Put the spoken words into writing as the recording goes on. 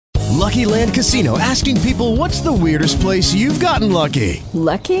Lucky Land Casino, asking people, what's the weirdest place you've gotten lucky?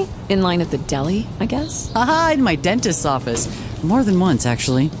 Lucky? In line at the deli, I guess? Aha, in my dentist's office. More than once,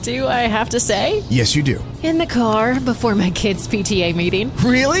 actually. Do I have to say? Yes, you do. In the car before my kids' PTA meeting.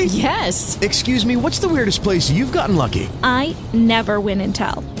 Really? Yes. Excuse me, what's the weirdest place you've gotten lucky? I never win and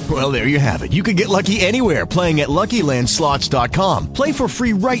tell. Well, there you have it. You can get lucky anywhere, playing at LuckyLandSlots.com. Play for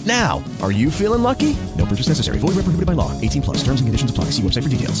free right now. Are you feeling lucky? No purchase necessary. Void where prohibited by law. 18 plus. Terms and conditions apply. See website for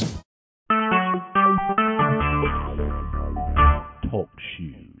details. Talk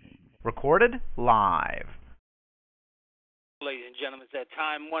shoes. Recorded live. Ladies and gentlemen, it's that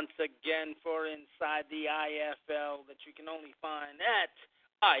time once again for Inside the IFL that you can only find at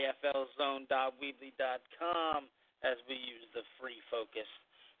iflzone.weebly.com as we use the free focus.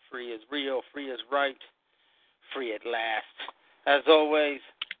 Free is real, free is right, free at last. As always,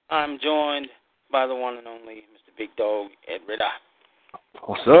 I'm joined by the one and only Mr. Big Dog, Ed Ritter.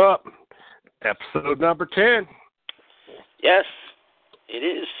 What's up? Episode number 10. Yes, it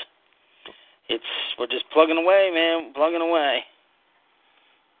is. We're just plugging away, man. Plugging away.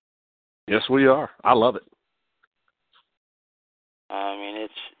 Yes, we are. I love it. I mean,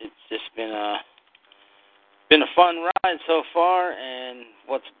 it's just been a fun ride so far, and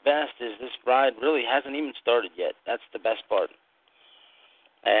what's best is this ride really hasn't even started yet. That's the best part.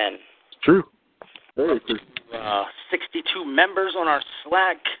 And true. Very true. 62 members on our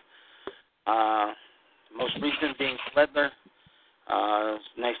Slack. Most recent being Sledler.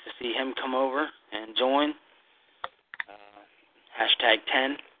 It's nice to see him come over and join. Hashtag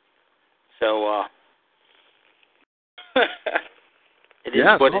 10. So, it is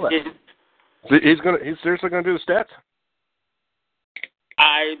what it is. He's seriously gonna do the stats?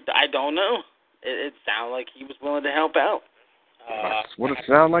 I don't know. It sounded like he was willing to help out. That's what it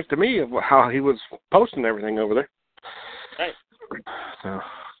sounded like to me of how he was posting everything over there. Right. So.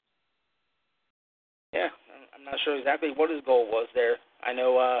 Yeah, I'm not sure exactly what his goal was there. I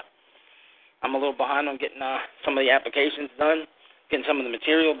know I'm a little behind on getting some of the applications done, getting some of the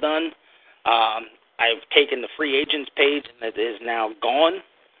material done. I've taken the free agents page, and it is now gone,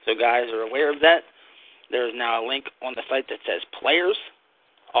 so guys are aware of that. There is now a link on the site that says players,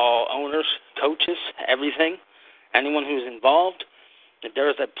 all owners, coaches, everything, anyone who's involved. If there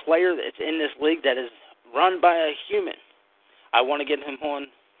is a player that's in this league that is run by a human, I want to get him on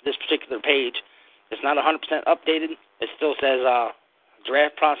this particular page. It's not 100% updated. It still says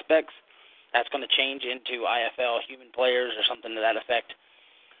draft prospects. That's going to change into IFL human players or something to that effect.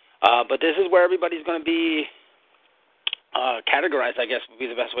 But this is where everybody's going to be categorized, I guess would be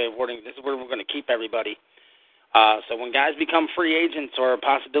the best way of wording it. This is where we're going to keep everybody. So when guys become free agents or a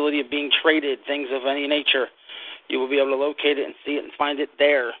possibility of being traded, things of any nature, you will be able to locate it and see it and find it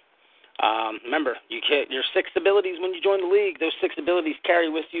there. Remember, your 6 abilities when you join the league, those 6 abilities carry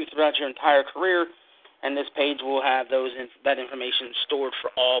with you throughout your entire career, and this page will have that information stored for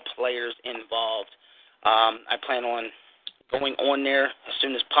all players involved. I plan on going on there as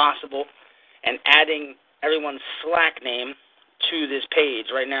soon as possible and adding everyone's Slack name to this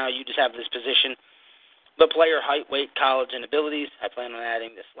page. Right now, you just have this position, the player, height, weight, college, and abilities. I plan on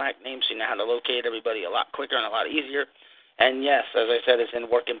adding the Slack name so you know how to locate everybody a lot quicker and a lot easier. And yes, as I said, it's in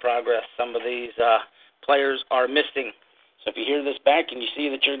work in progress. Some of these players are missing. So if you hear this back and you see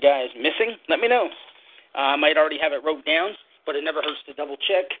that your guy is missing, let me know. I might already have it wrote down, but it never hurts to double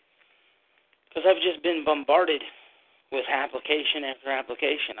check because I've just been bombarded with application after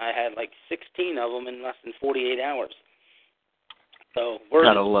application. I had like 16 of them in less than 48 hours. So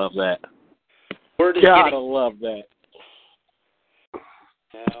gotta love that. Gotta love that.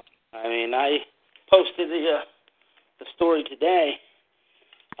 I mean, I posted the story today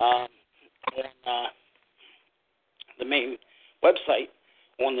on the main website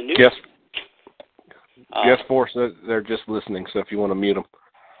on the news. Yes. Yes, Force, they're just listening, so if you want to mute them.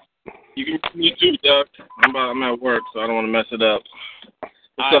 You can mute too, Doug. I'm at work, so I don't want to mess it up.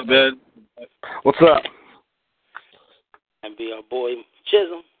 What's up, Ed? What's up? And be our boy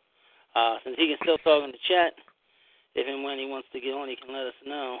Chisholm. Since he can still talk in the chat, if and when he wants to get on, he can let us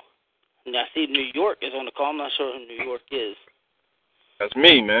know. And I see New York is on the call. I'm not sure who New York is. That's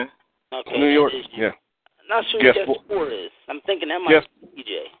me, man. Okay, New York, yeah. I'm not sure who Guest 4 is. I'm thinking that might be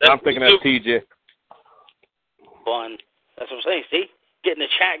TJ. I'm thinking that's TJ. Fun. That's what I'm saying. See? Getting the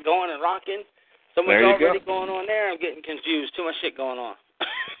chat going and rocking. So much already going on there, I'm getting confused. Too much shit going on.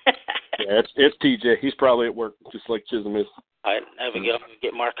 Yeah, it's TJ. He's probably at work, just like Chisholm is. All right, there we go.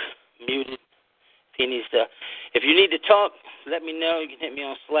 Get Mark muted. If you need to talk, let me know. You can hit me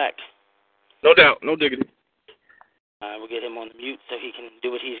on Slack. No doubt. No diggity. We'll get him on the mute so he can do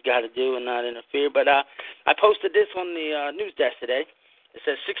what he's got to do and not interfere. But I posted this on the news desk today. It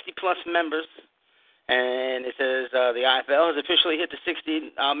says 60-plus members, and it says the IFL has officially hit the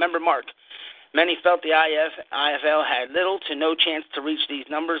 60-member mark. Many felt the IFL had little to no chance to reach these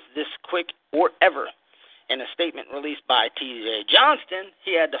numbers this quick or ever. In a statement released by T.J. Johnston,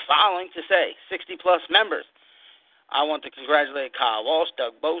 he had the following to say: 60-plus members. I want to congratulate Kyle Walsh,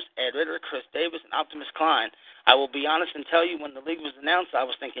 Doug Bose, Ed Ritter, Chris Davis, and Optimus Klein. I will be honest and tell you, when the league was announced, I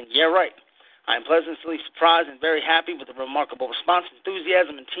was thinking, yeah, right. I am pleasantly surprised and very happy with the remarkable response,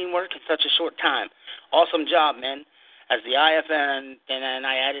 enthusiasm, and teamwork in such a short time. Awesome job, man. As the IFL, and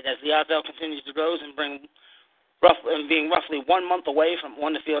I added, as the IFL continues to grow and being roughly 1 month away from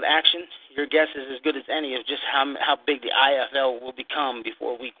on-the-field action, your guess is as good as any of just how big the IFL will become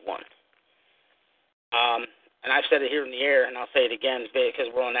before week 1. And I've said it here in the air, and I'll say it again because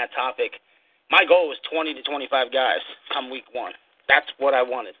we're on that topic. My goal was 20 to 25 guys come week 1. That's what I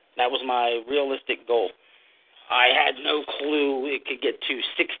wanted. That was my realistic goal. I had no clue it could get to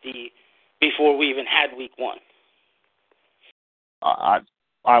 60 before we even had week 1. I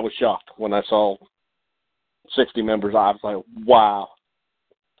was shocked when I saw 60 members. I was like, wow.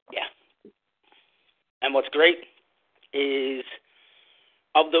 Yeah. And what's great is,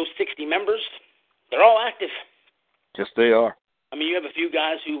 of those 60 members, they're all active. Yes, they are. I mean, you have a few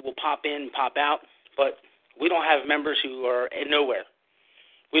guys who will pop in, pop out, but we don't have members who are nowhere.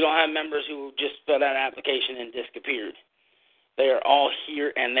 We don't have members who just filled out an application and disappeared. They are all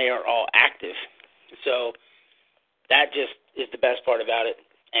here, and they are all active. So that just is the best part about it.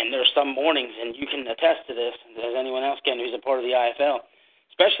 And there's some mornings, and you can attest to this, as anyone else can who's a part of the IFL,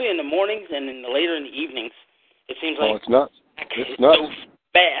 especially in the mornings and later in the evenings. It seems like it's nuts. It's so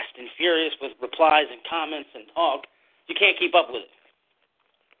fast and furious with replies and comments and talk. You can't keep up with it.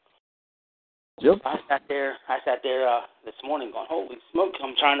 Yep. I sat there this morning going, holy smoke,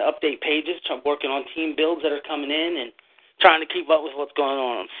 I'm trying to update pages, I'm working on team builds that are coming in and trying to keep up with what's going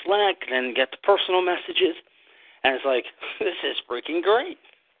on Slack and get the personal messages. And it's like, this is freaking great.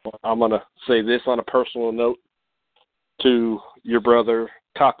 I'm going to say this on a personal note to your brother,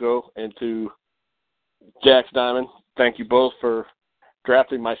 Taco, and to Jax Diamond. Thank you both for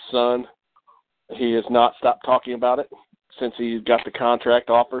drafting my son. He has not stopped talking about it since he got the contract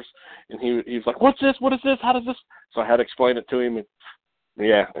offers. And he was like, what's this? What is this? How does this? So I had to explain it to him. And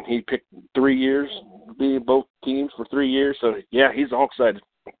and he picked 3 years, be in both teams for 3 years. So, yeah, he's all excited.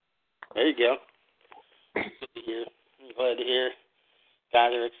 There you go. Good to hear. I'm glad to hear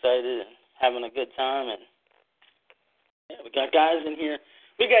guys are excited and having a good time. And yeah, we got guys in here.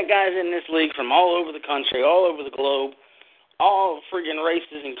 We got guys in this league from all over the country, all over the globe, all friggin'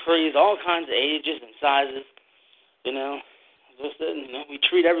 races and creeds, all kinds of ages and sizes. You know, we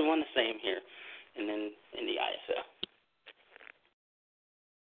treat everyone the same here, and then in the IFL.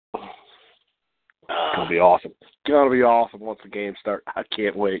 It's going to be awesome. It's going to be awesome once the games start. I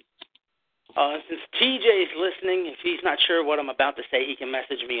can't wait. Since TJ's listening, if he's not sure what I'm about to say, he can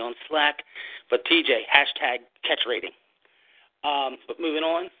message me on Slack. But TJ, #catch rating. But moving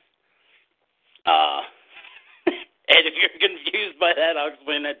on. Ed, if you're confused by that, I'll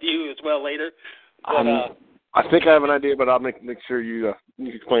explain that to you as well later. But, I think I have an idea, but I'll make sure you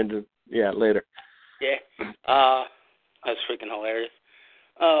explain it later. Yeah. That's freaking hilarious.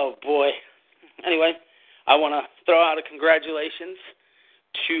 Oh, boy. Anyway, I want to throw out a congratulations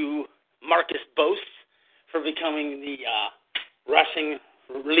to Marcus Bose for becoming the rushing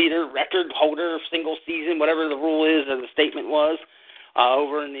leader, record holder, single season, whatever the rule is or the statement was,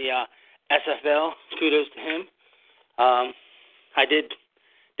 over in the SFL. Kudos to him. I did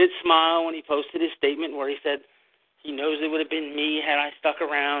smile when he posted his statement where he said he knows it would have been me had I stuck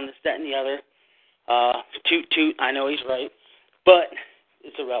around, this, that, and the other. Toot, toot, I know he's right. But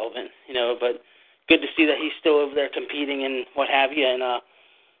it's irrelevant, but good to see that he's still over there competing and what have you. And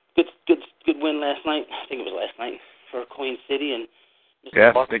good win last night. I think it was last night for Queen City. And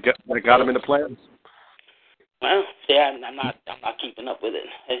yeah, they got him in the playoffs. Well, yeah, I'm not keeping up with it.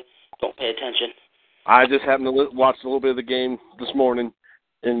 I don't pay attention. I just happened to watch a little bit of the game this morning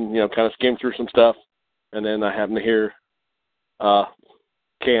and, kind of skim through some stuff. And then I happened to hear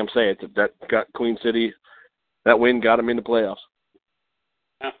Cam say it, that got Queen City, that win got him in the playoffs.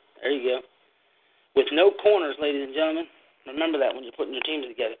 Oh, there you go. With no corners, ladies and gentlemen. Remember that when you're putting your teams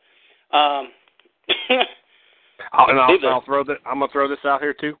together. I'll throw that. I'm gonna throw this out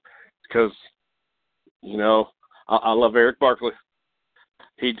here too, because I love Eric Barkley.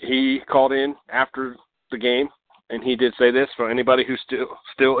 He called in after the game, and he did say this for anybody who's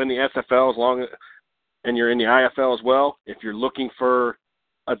still in the SFL, and you're in the IFL as well. If you're looking for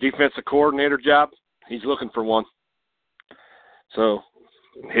a defensive coordinator job, he's looking for one. So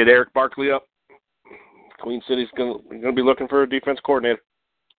hit Eric Barkley up. Queen City's going to be looking for a defense coordinator.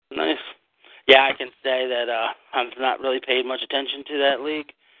 Nice. Yeah, I can say that I've not really paid much attention to that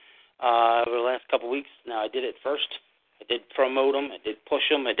league over the last couple of weeks. Now, I did it first. I did promote them. I did push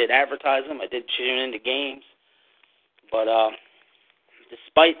them. I did advertise them. I did tune into games. But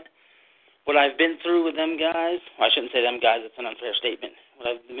despite what I've been through with them guys, well, I shouldn't say them guys, it's an unfair statement. What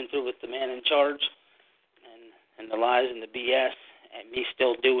I've been through with the man in charge and the lies and the BS, and me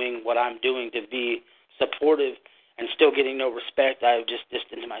still doing what I'm doing to be supportive and still getting no respect, I've just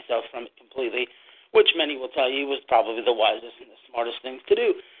distanced myself from it completely, which many will tell you was probably the wisest and the smartest thing to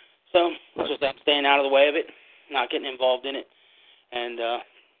do. So it's just I'm staying out of the way of it, not getting involved in it. And the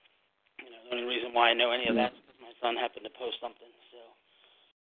only reason why I know any of that is because my son happened to post something.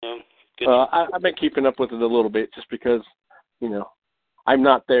 So, good. I've been keeping up with it a little bit just because, I'm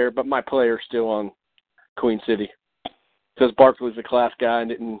not there, but my player's still on Queen City. Because Barkley's a class guy and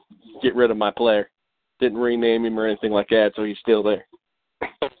didn't get rid of my player. Didn't rename him or anything like that, so he's still there.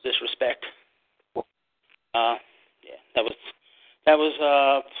 Disrespect. That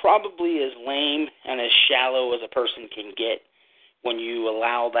was probably as lame and as shallow as a person can get when you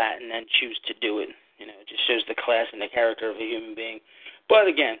allow that and then choose to do it. It just shows the class and the character of a human being. But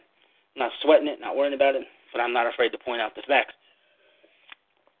again, I'm not sweating it, not worrying about it, but I'm not afraid to point out the facts.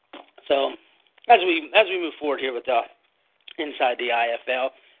 So as we move forward here with Inside the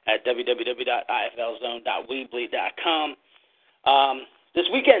IFL at www.iflzone.weebly.com, this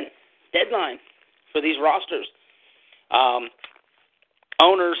weekend, deadline for these rosters.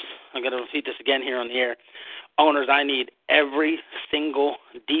 Owners, I'm going to repeat this again here on the air. Owners, I need every single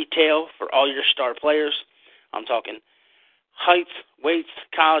detail for all your star players. I'm talking heights, weights,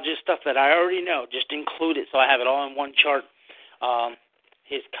 colleges, stuff that I already know. Just include it so I have it all in one chart.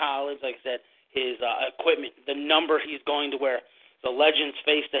 His college, like I said, his equipment, the number he's going to wear, the Legends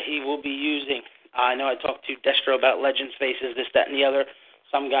face that he will be using. I know I talked to Destro about Legends faces, this, that, and the other.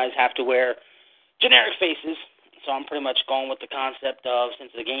 Some guys have to wear generic faces. So I'm pretty much going with the concept of,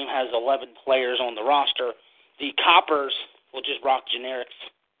 since the game has 11 players on the roster, the coppers will just rock generics.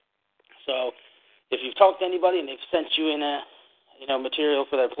 So if you've talked to anybody and they've sent you in material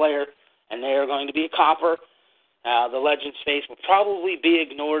for their player and they are going to be a copper, the Legends face will probably be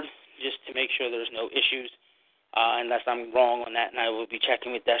ignored just to make sure there's no issues, unless I'm wrong on that, and I will be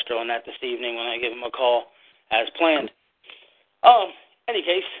checking with Destro on that this evening when I give him a call as planned. Any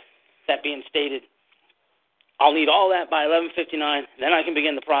case, that being stated, I'll need all that by 11:59. Then I can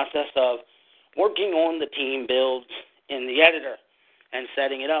begin the process of working on the team builds in the editor and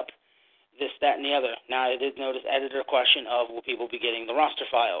setting it up, this, that, and the other. Now, I did notice editor question of will people be getting the roster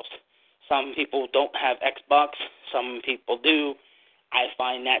files. Some people don't have Xbox. Some people do. I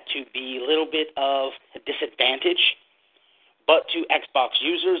find that to be a little bit of a disadvantage. But to Xbox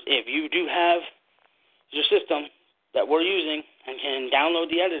users, if you do have your system that we're using and can download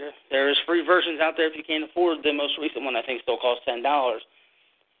the editor, there is free versions out there if you can't afford the most recent one. I think still costs $10.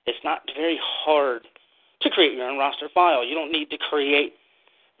 It's not very hard to create your own roster file. You don't need to create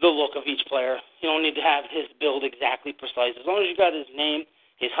the look of each player. You don't need to have his build exactly precise. As long as you got his name,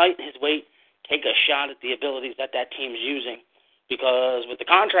 his height, his weight, take a shot at the abilities that team's using. Because with the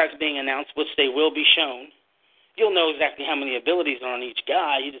contracts being announced, which they will be shown, you'll know exactly how many abilities are on each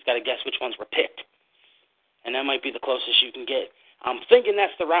guy. You just got to guess which ones were picked. And that might be the closest you can get. I'm thinking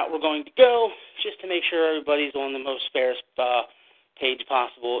that's the route we're going to go, just to make sure everybody's on the most fairest page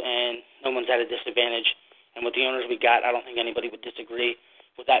possible and no one's at a disadvantage. And with the owners we got, I don't think anybody would disagree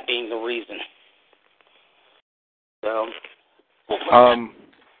with that being the reason. So,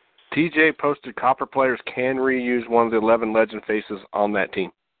 TJ posted copper players can reuse one of the 11 legend faces on that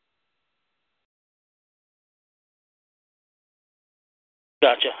team.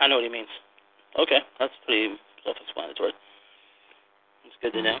 Gotcha. I know what he means. Okay, that's pretty self-explanatory. That's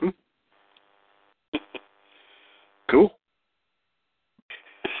good to know. Mm-hmm. Cool.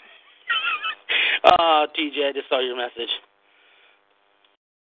 TJ, I just saw your message.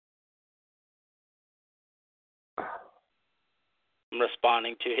 I'm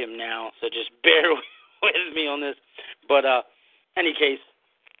responding to him now, so just bear with me on this. But any case,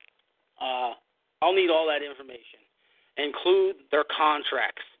 I'll need all that information. Include their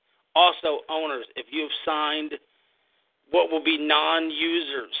contracts. Also, owners, if you've signed what will be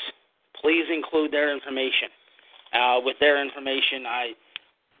non-users, please include their information. With their information, I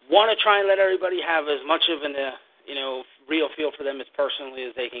want to try and let everybody have as much of an real feel for them as personally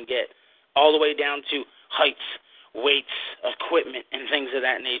as they can get, all the way down to heights, weights, equipment, and things of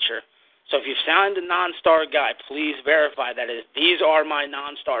that nature. So if you've signed a non-star guy, please verify that these are my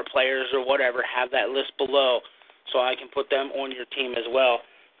non-star players or whatever. Have that list below so I can put them on your team as well,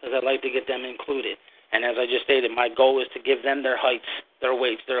 because I'd like to get them included. And as I just stated, my goal is to give them their heights, their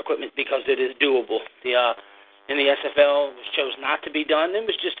weights, their equipment, because it is doable. In the SFL, it chose not to be done. It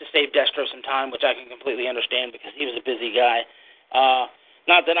was just to save Destro some time, which I can completely understand because he was a busy guy.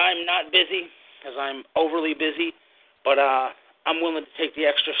 Not that I'm not busy, because I'm overly busy, but I'm willing to take the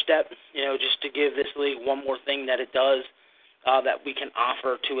extra step, just to give this league one more thing that it does that we can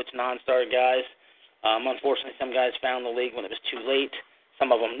offer to its non-star guys. Unfortunately, some guys found the league when it was too late.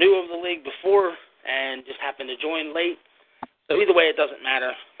 Some of them knew of the league before and just happened to join late. So either way, it doesn't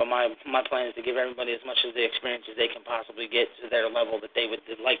matter. But my plan is to give everybody as much of the experience as they can possibly get to their level that they would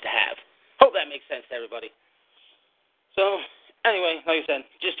like to have. Hope that makes sense to everybody. So anyway, like I said,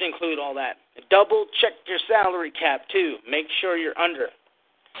 just include all that. Double check your salary cap too. Make sure you're under.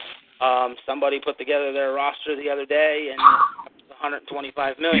 Somebody put together their roster the other day, and it's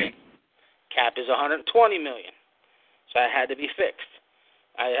 $125 million. Cap is $120 million. So that had to be fixed.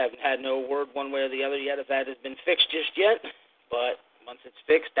 I haven't had no word one way or the other yet if that has been fixed just yet, but once it's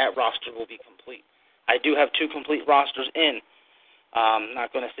fixed, that roster will be complete. I do have 2 complete rosters in. I'm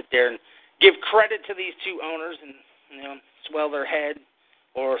not going to sit there and give credit to these 2 owners and swell their head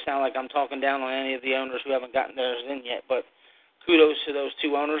or sound like I'm talking down on any of the owners who haven't gotten theirs in yet, but kudos to those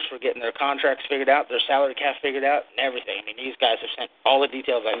 2 owners for getting their contracts figured out, their salary cap figured out, and everything. I mean, these guys have sent all the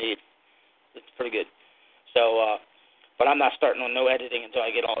details I need. It's pretty good. So, but I'm not starting on no editing until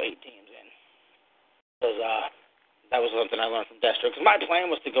I get all 8 teams in. Because that was something I learned from Destro. Because my plan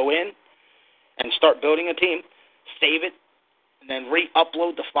was to go in and start building a team, save it, and then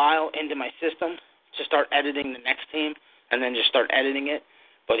re-upload the file into my system to start editing the next team, and then just start editing it.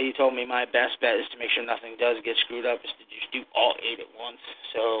 But he told me my best bet is to make sure nothing does get screwed up, is to just do all 8 at once.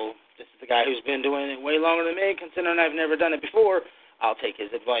 So this is the guy who's been doing it way longer than me, considering I've never done it before. I'll take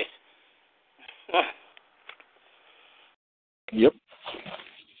his advice. Yep.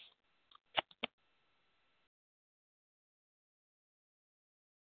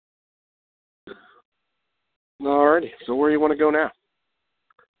 Alrighty. So where do you want to go now?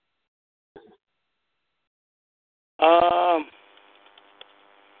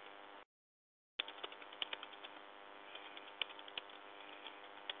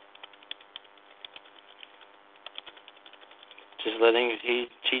 Just letting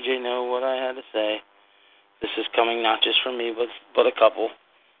TJ know what I had to say. This is coming not just from me, but a couple.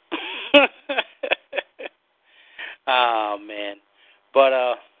 Oh, man. But,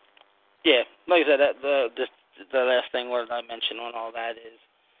 yeah, like I said, the last thing where I mentioned on all that is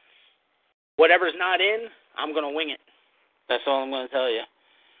whatever's not in, I'm going to wing it. That's all I'm going to tell you.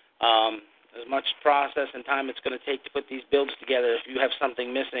 As much process and time it's going to take to put these builds together, if you have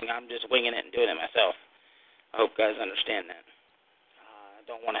something missing, I'm just winging it and doing it myself. I hope guys understand that. I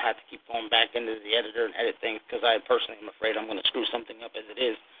don't want to have to keep going back into the editor and edit things because I personally am afraid I'm going to screw something up as it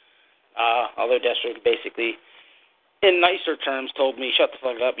is. Although Destro basically, in nicer terms, told me, shut the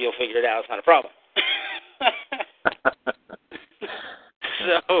fuck up, you'll figure it out, it's not a problem.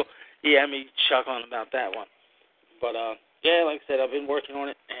 So, yeah, me chuckling about that one. But, yeah, like I said, I've been working on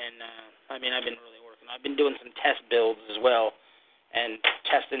it, and, I've been really working. I've been doing some test builds as well, and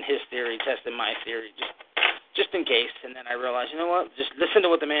testing his theory, testing my theory, just in case. And then I realized, you know what, just listen to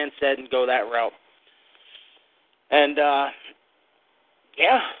what the man said and go that route. And,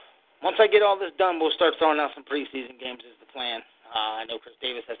 yeah, once I get all this done, we'll start throwing out some preseason games is the plan. I know Chris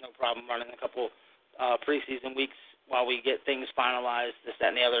Davis has no problem running a couple preseason weeks while we get things finalized, this, that,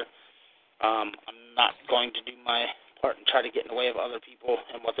 and the other. I'm not going to do my part and try to get in the way of other people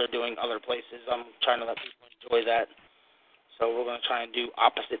and what they're doing other places. I'm trying to let people enjoy that. So we're going to try and do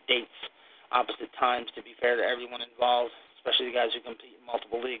opposite dates, opposite times to be fair to everyone involved, especially the guys who compete in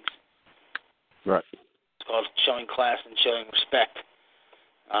multiple leagues. Right. It's called showing class and showing respect.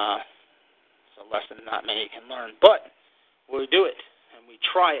 It's a lesson not many can learn. But we do it, and we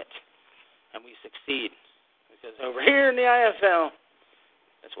try it, and we succeed. Because over here in the IFL,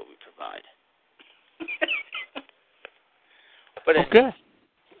 that's what we provide. But okay.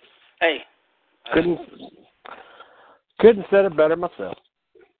 Hey. Couldn't said it better myself.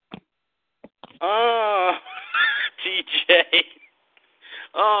 Oh, TJ.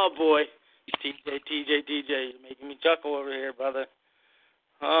 Oh, boy. TJ, you're making me chuckle over here, brother.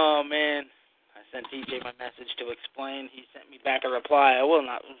 Oh, man. I sent TJ my message to explain. He sent me back a reply I will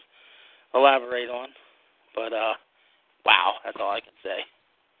not elaborate on. But, wow, that's all I can say.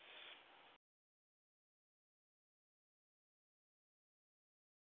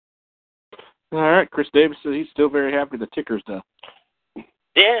 All right, Chris Davis says he's still very happy the ticker's done.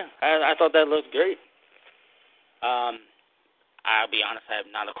 Yeah, I thought that looked great. I'll be honest, I have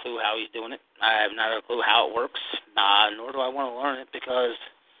not a clue how he's doing it. I have not a clue how it works, nor do I want to learn it because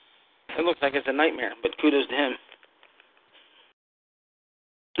It looks like it's a nightmare, but kudos to him.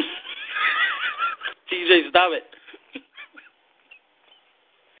 TJ, stop it.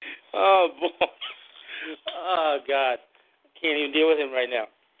 Oh, boy. Oh, God. Can't even deal with him right now.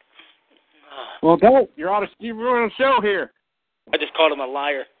 Well, don't. You're on a show here. I just called him a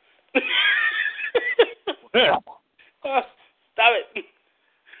liar. Yeah. Stop it.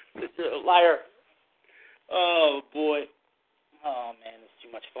 You're a liar. Oh, boy. Oh, man, it's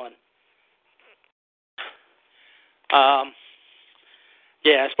too much fun.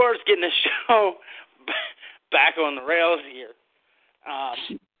 Yeah, as far as getting the show back on the rails here,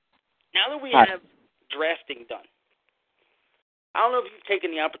 now that we have drafting done, I don't know if you've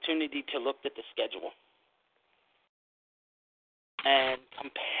taken the opportunity to look at the schedule and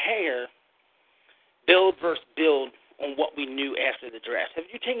compare build versus build on what we knew after the draft. Have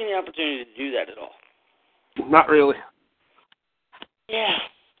you taken the opportunity to do that at all? Not really. Yeah,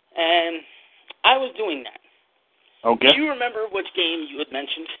 and I was doing that. Okay. Do you remember which game you had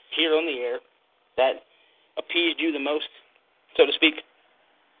mentioned here on the air that appeased you the most, so to speak?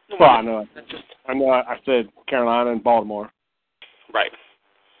 Well, I know. I said Carolina and Baltimore. Right.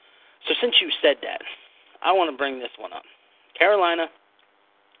 So since you said that, I want to bring this one up. Carolina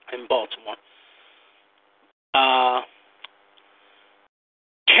and Baltimore.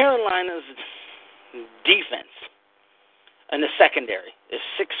 Carolina's defense in the secondary is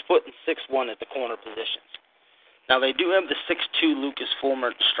 6'6" at the corner positions. Now, they do have the 6'2" Lucas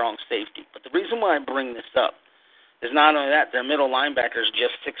Fulmer strong safety. But the reason why I bring this up is not only that, their middle linebacker is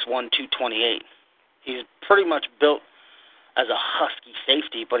just 6'1", 228. He's pretty much built as a husky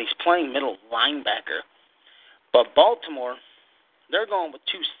safety, but he's playing middle linebacker. But Baltimore, they're going with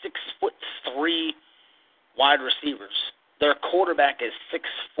 2 6'3" wide receivers. Their quarterback is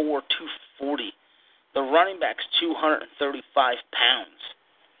 6'4", 240. The running back's 235 pounds.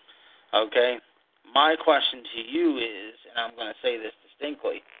 Okay? My question to you is, and I'm going to say this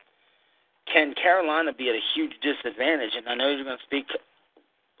distinctly, can Carolina be at a huge disadvantage? And I know you're going to speak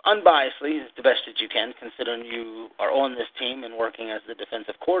unbiasedly, as the best that you can, considering you are on this team and working as the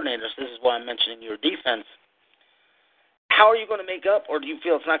defensive coordinator. So this is why I'm mentioning your defense. How are you going to make up, or do you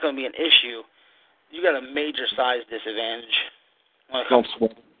feel it's not going to be an issue? You got a major size disadvantage when it comes to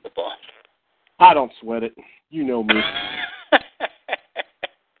football. I don't sweat it. You know me.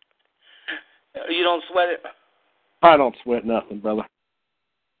 You don't sweat it? I don't sweat nothing, brother.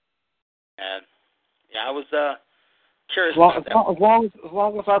 And yeah, I was curious. As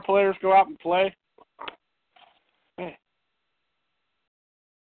long as our players go out and play, I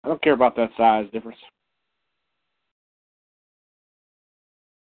don't care about that size difference.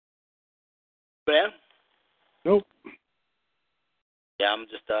 Yeah? Nope. Yeah, I'm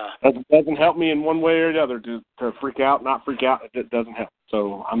just doesn't help me in one way or the other to freak out, not freak out. It doesn't help.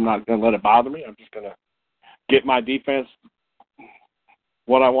 So I'm not going to let it bother me. I'm just going to get my defense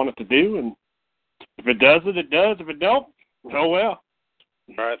what I want it to do, and if it does it, it does. If it don't, oh well.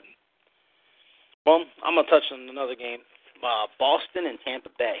 All right. Well, I'm going to touch on another game, Boston and Tampa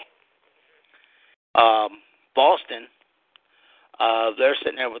Bay. Boston, they're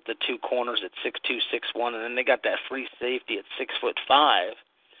sitting there with the two corners at 6'2", 6'1", and then they got that free safety at 6'5".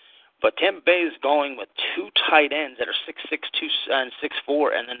 But Tampa Bay is going with two tight ends that are 6'6", 2 and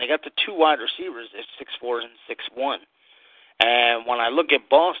 6'4", and then they got the two wide receivers at 6'4" and 6'1". And when I look at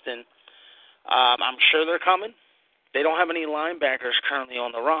Boston, I'm sure they're coming. They don't have any linebackers currently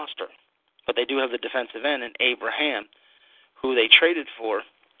on the roster, but they do have the defensive end in Abraham, who they traded for.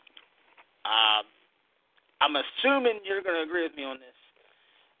 I'm assuming you're going to agree with me on this.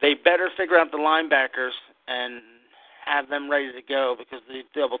 They better figure out the linebackers and have them ready to go because the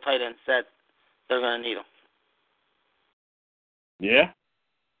double tight end set, they're going to need them. Yeah.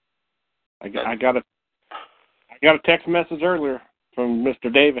 I got a text message earlier from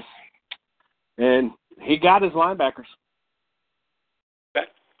Mr. Davis, and he got his linebackers. Okay.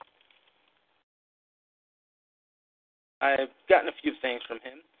 I've gotten a few things from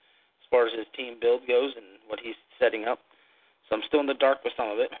him as far as his team build goes and what he's setting up. So I'm still in the dark with some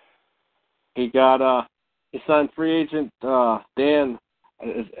of it. He got he signed free agent Dan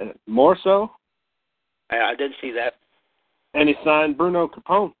Morso. I did see that. And he signed Bruno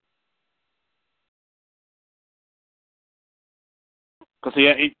Capone. Because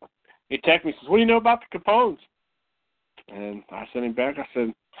he texted me, says, "What do you know about the Capones?" And I sent him back. I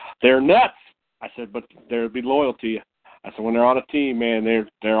said, "They're nuts." I said, "But they'll be loyal to you." I said, "When they're on a team, man,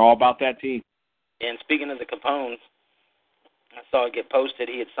 they're all about that team." And speaking of the Capones, I saw it get posted.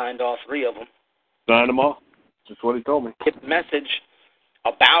 He had signed all three of them. Signed them all. That's what he told me. Get the message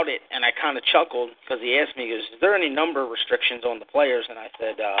about it, and I kind of chuckled because he asked me, "Is there any number restrictions on the players?" And I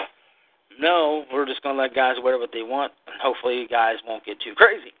said, no, we're just going to let guys wear what they want, and hopefully guys won't get too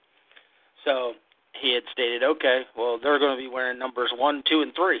crazy. So he had stated, okay, well, they're going to be wearing numbers 1, 2,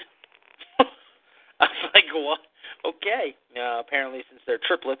 and 3. I was like, what? Okay. Apparently, since they're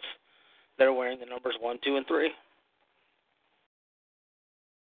triplets, they're wearing the numbers 1, 2, and 3. Which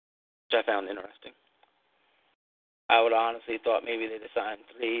I found interesting. I would honestly thought maybe they'd assign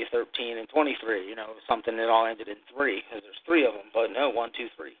 3, 13, and 23, something that all ended in 3, because there's 3 of them, but no, 1, 2,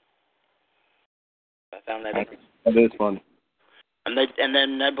 3. I found that interesting. That is fun. And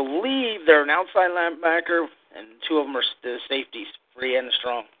then I believe they're an outside linebacker, and 2 of them are the safeties, free and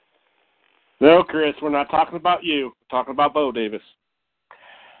strong. No, Chris, we're not talking about you. We're talking about Bo Davis.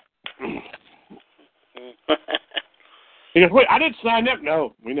 He goes, wait, I didn't sign up.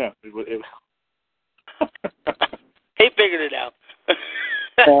 No, we know. He figured it out.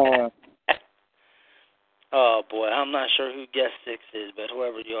 Oh, boy, I'm not sure who guest 6 is, but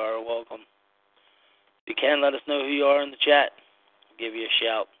whoever you are, welcome. If you can, let us know who you are in the chat. I'll give you a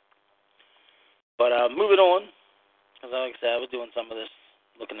shout. But moving on, because like I said, I was doing some of this,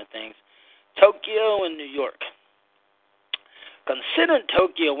 looking at things. Tokyo and New York. Considering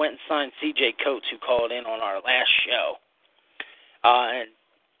Tokyo went and signed C.J. Coates, who called in on our last show, and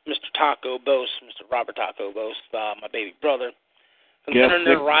Mr. Taco Boast, Mr. Robert Taco Boast, my baby brother, considering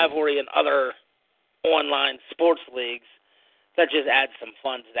their rivalry in other online sports leagues, that just adds some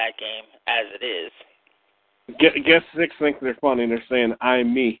fun to that game as it is. Guest 6 thinks they're funny. They're saying,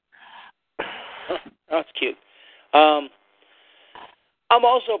 I'm me. That's cute. I'm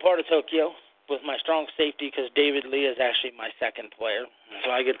also part of Tokyo with my strong safety because David Lee is actually my second player.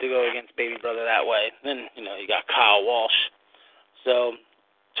 So I get to go against baby brother that way. Then, you got Kyle Walsh. So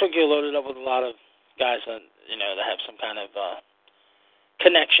Tokyo loaded up with a lot of guys that, that have some kind of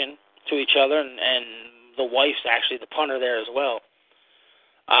connection to each other. And the wife's actually the punter there as well.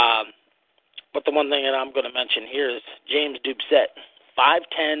 But the one thing that I'm going to mention here is James Dubsett,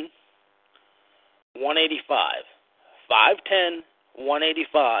 5'10", 185. 5'10",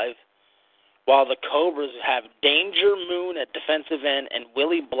 185, while the Cobras have Danger Moon at defensive end and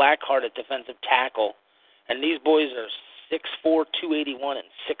Willie Blackheart at defensive tackle. And these boys are 6'4", 281 and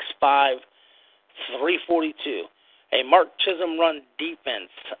 6'5", 342. A Mark Chisholm run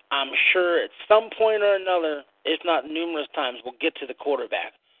defense, I'm sure at some point or another, if not numerous times, will get to the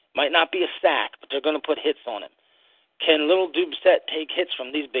quarterback. Might not be a sack, but they're going to put hits on him. Can little Dubsett take hits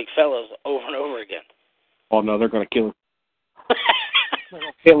from these big fellows over and over again? Oh, no, they're going to kill him.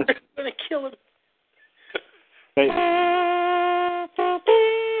 They're going to kill him.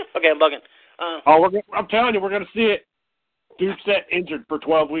 Okay, I'm bugging. I'm telling you, we're going to see it. Dubsett injured for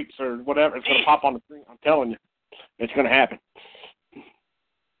 12 weeks or whatever. It's going to pop on the screen. I'm telling you. It's going to happen.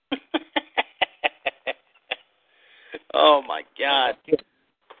 Oh, my God.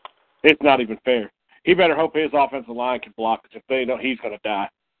 It's not even fair. He better hope his offensive line can block, because if they don't, he's going to die.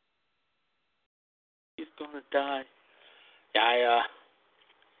 He's going to die. Yeah,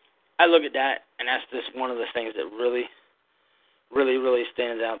 I look at that, and that's just one of the things that really, really, really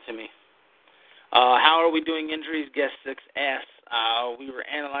stands out to me. How are we doing injuries? Guest 6 asks. We were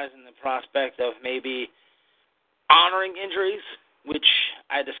analyzing the prospect of maybe honoring injuries, which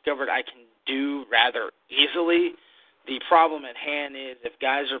I discovered I can do rather easily. The problem at hand is if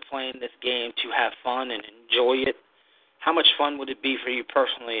guys are playing this game to have fun and enjoy it, how much fun would it be for you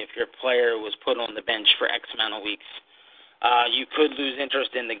personally if your player was put on the bench for X amount of weeks? You could lose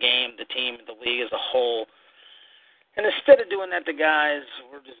interest in the game, the team, the league as a whole. And instead of doing that to guys,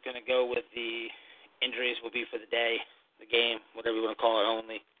 we're just going to go with the injuries will be for the day, the game, whatever you want to call it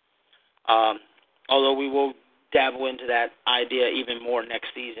only. Although we will dabble into that idea even more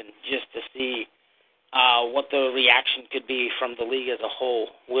next season just to see what the reaction could be from the league as a whole.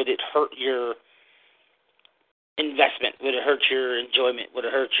 Would it hurt your investment? Would it hurt your enjoyment? Would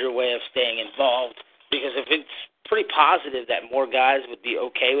it hurt your way of staying involved? Because if it's pretty positive that more guys would be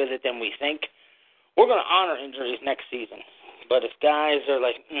okay with it than we think, we're going to honor injuries next season. But if guys are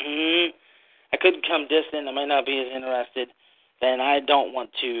like, I couldn't come distant, I might not be as interested, then I don't want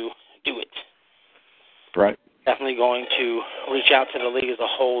to do it. Right. Definitely going to reach out to the league as a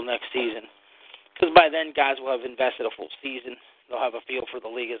whole next season. Because by then, guys will have invested a full season. They'll have a feel for the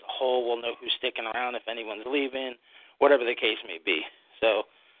league as a whole. We'll know who's sticking around, if anyone's leaving, whatever the case may be. So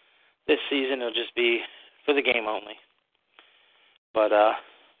this season will just be for the game only. But,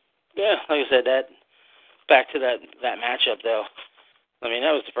 yeah, like I said, back to that matchup, though. I mean,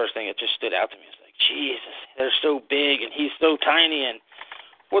 that was the first thing that just stood out to me. It's like, Jesus, they're so big and he's so tiny, and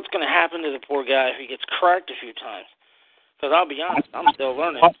what's going to happen to the poor guy if he gets cracked a few times? Because I'll be honest, I'm still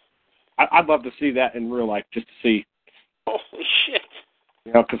learning. I'd love to see that in real life, just to see. Holy shit.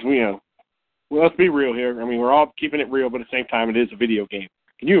 Because Well, let's be real here. I mean, we're all keeping it real, but at the same time, it is a video game.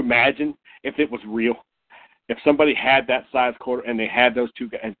 Can you imagine if it was real? If somebody had that size quarter and they had those two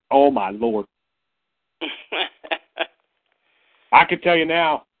guys, oh, my Lord. I can tell you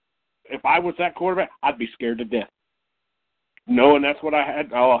now, if I was that quarterback, I'd be scared to death. Knowing that's what I had,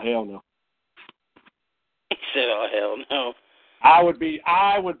 oh, hell no. He said, oh, hell no. I would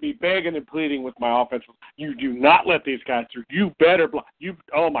be begging and pleading with my offense. You do not let these guys through. You better block.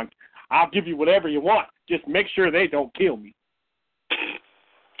 I'll give you whatever you want. Just make sure they don't kill me.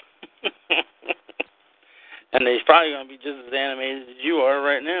 And they're probably going to be just as animated as you are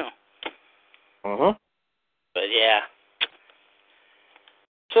right now. Uh-huh. But, yeah.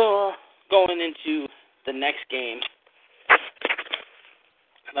 So, going into the next game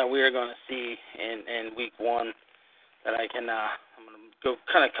that we are going to see in week 1 that I'm going to go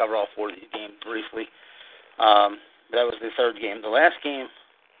kind of cover all 4 of these games briefly. That was the third game. The last game,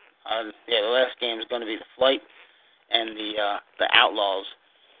 the last game is going to be the Flight and the Outlaws.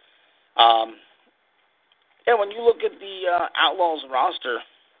 When you look at the Outlaws roster,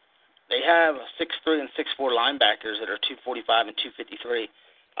 they have 6'3" and 6'4" linebackers that are 245 and 253.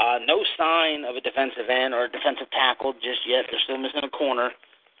 No sign of a defensive end or a defensive tackle just yet. They're still missing a corner.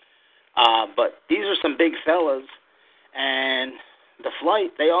 But these are some big fellas. And the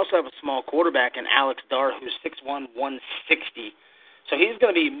Flight, they also have a small quarterback in Alex Dar, who's 6'1", 160. So he's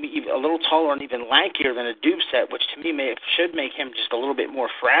going to be a little taller and even lankier than a Dubset, which to me should make him just a little bit more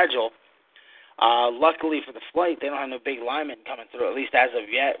fragile. Luckily for the Flight, they don't have no big linemen coming through, at least as of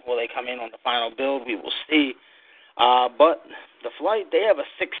yet. Will they come in on the final build? We will see. But the Flight, they have a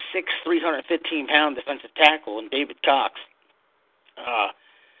 6'6", 315-pound defensive tackle in David Cox.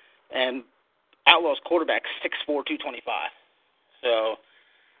 And Outlaws quarterback, 6'4", 225. So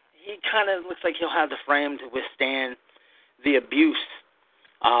he kind of looks like he'll have the frame to withstand the abuse.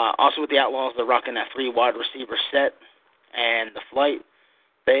 Also with the Outlaws, they're rocking that 3 wide receiver set. And the Flight,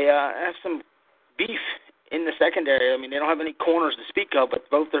 they have some beef in the secondary. I mean, they don't have any corners to speak of, but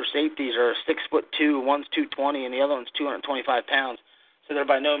both their safeties are 6'2", one's 220, and the other one's 225 pounds. So they're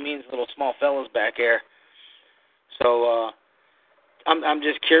by no means little small fellows back there. So I'm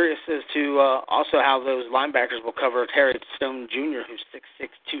just curious as to also how those linebackers will cover Terry Stone Jr., who's 6'6",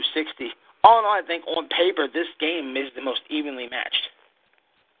 260. All in all, I think on paper this game is the most evenly matched.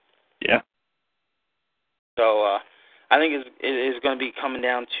 Yeah. So I think it is going to be coming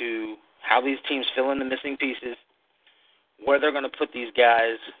down to how these teams fill in the missing pieces, where they're going to put these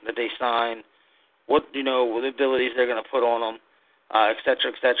guys that they sign, what abilities they're going to put on them, et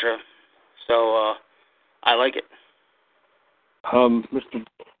cetera, et cetera. So I like it.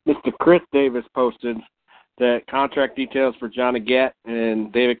 Mr. Chris Davis posted that contract details for Johnny Gatt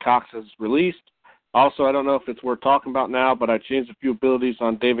and David Cox is released. Also, I don't know if it's worth talking about now, but I changed a few abilities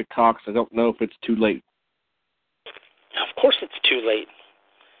on David Cox. I don't know if it's too late. Of course it's too late.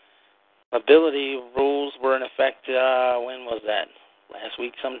 Ability rules were in effect, when was that? Last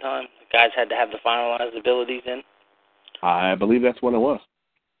week sometime? The guys had to have the finalized abilities in? I believe that's when it was.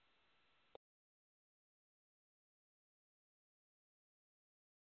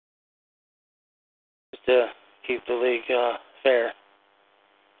 Just to keep the league fair.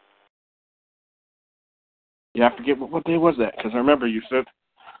 Yeah, I forget what day was that, because I remember you said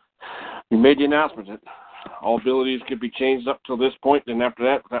you made the announcement that all abilities could be changed up till this point, and after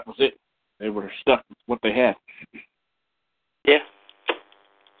that, that was it. They were stuck with what they had. Yeah.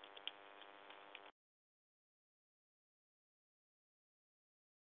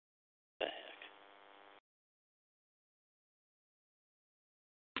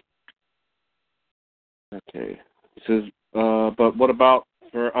 Okay. It says, but what about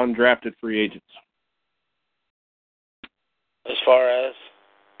for undrafted free agents? As far as?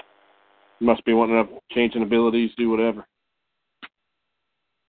 Must be wanting to change in abilities, do whatever.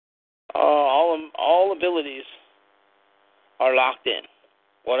 All abilities are locked in.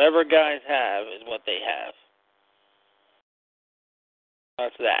 Whatever guys have is what they have.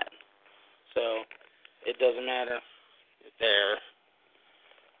 That's that. So it doesn't matter if they're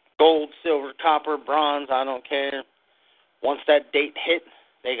gold, silver, copper, bronze, I don't care. Once that date hit,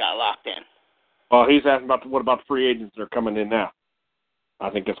 they got locked in. Well, he's asking about what about the free agents that are coming in now? I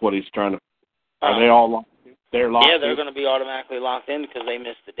think that's what he's trying to. Are they all locked in? They're locked in? Yeah, they're going to be automatically locked in because they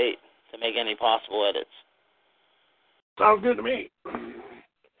missed the date to make any possible edits. Sounds good to me. Yeah.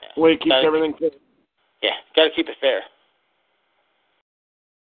 Way it keeps everything fair. Yeah, got to keep it fair.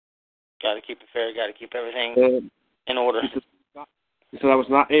 Got to keep it fair. Got to keep everything in order. He said I was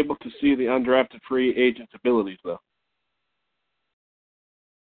not able to see the undrafted free agent's abilities, though.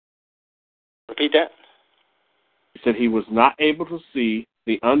 Repeat that? He said he was not able to see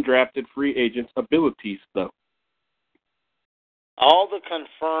the undrafted free agents' abilities, though? All the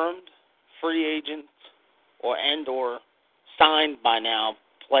confirmed free agents or signed by now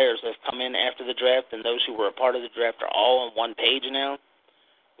players that have come in after the draft and those who were a part of the draft are all on one page now,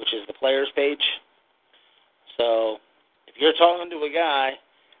 which is the players page. So if you're talking to a guy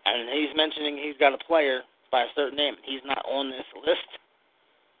and he's mentioning he's got a player by a certain name and he's not on this list,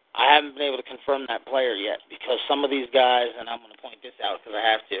 I haven't been able to confirm that player yet because some of these guys, and I'm going to point this out because I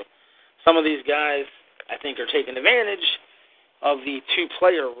have to, some of these guys I think are taking advantage of the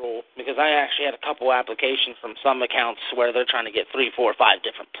two-player rule because I actually had a couple applications from some accounts where they're trying to get 3, 4, 5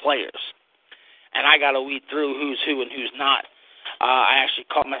 different players. And I got to weed through who's who and who's not. I actually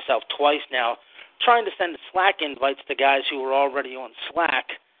caught myself twice now trying to send Slack invites to guys who were already on Slack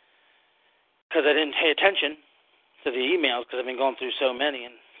because I didn't pay attention to the emails because I've been going through so many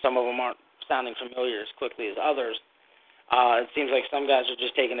and some of them aren't sounding familiar as quickly as others. It seems like some guys are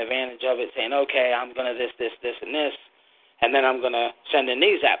just taking advantage of it, saying, okay, I'm going to this, and this, and then I'm going to send in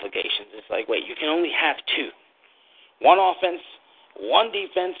these applications. It's like, wait, you can only have 2. One offense, one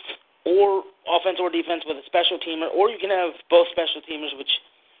defense, or offense or defense with a special teamer, or you can have both special teamers, which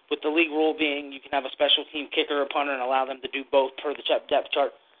with the league rule being you can have a special team kicker or punter and allow them to do both per the depth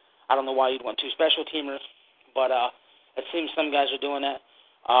chart. I don't know why you'd want 2 special teamers, but it seems some guys are doing that.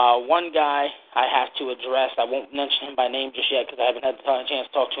 One guy I have to address, I won't mention him by name just yet because I haven't had a chance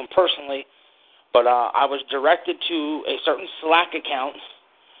to talk to him personally, but I was directed to a certain Slack account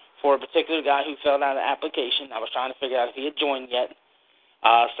for a particular guy who filled out an application. I was trying to figure out if he had joined yet.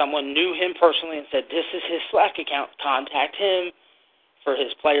 Someone knew him personally and said, this is his Slack account. Contact him for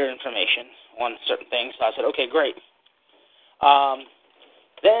his player information on certain things. So I said, okay, great.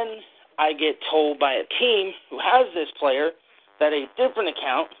 Then I get told by a team who has this player that a different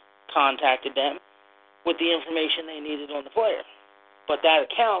account contacted them with the information they needed on the player. But that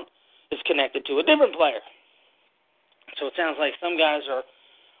account is connected to a different player. So it sounds like some guys are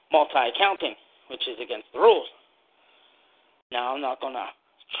multi-accounting, which is against the rules. Now, I'm not going to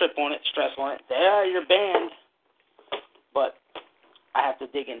trip on it, stress on it. There, you're banned. But I have to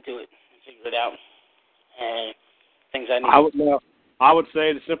dig into it and figure it out. And things I need. I would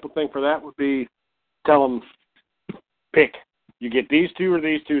say the simple thing for that would be tell them, pick. You get these 2 or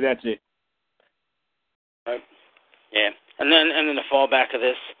these 2, that's it. Right. Yeah. And then the fallback of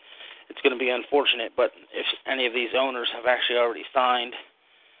this, it's going to be unfortunate, but if any of these owners have actually already signed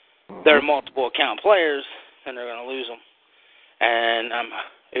their multiple account players, then they're going to lose them. And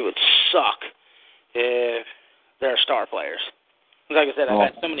it would suck if they're star players. Like I said,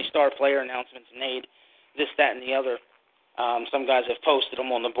 I've had so many star player announcements made, this, that, and the other. Some guys have posted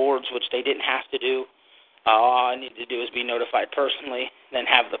them on the boards, which they didn't have to do. All I need to do is be notified personally, then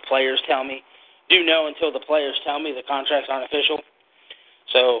have the players tell me. Do know until the players tell me the contracts aren't official.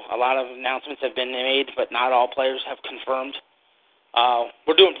 So a lot of announcements have been made, but not all players have confirmed.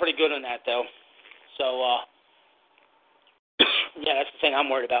 We're doing pretty good on that, though. So, yeah, that's the thing I'm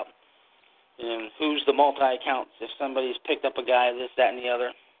worried about. Who's the multi-accounts? If somebody's picked up a guy, this, that, and the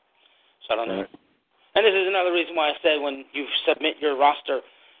other. So I don't know. And this is another reason why I said when you submit your roster,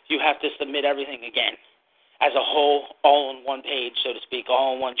 you have to submit everything again as a whole, all on one page, so to speak,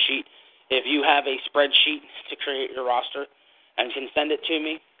 all on one sheet. If you have a spreadsheet to create your roster and can send it to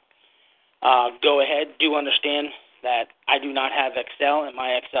me, go ahead. Do understand that I do not have Excel, and my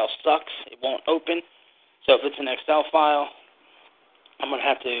Excel sucks. It won't open. So if it's an Excel file, I'm going to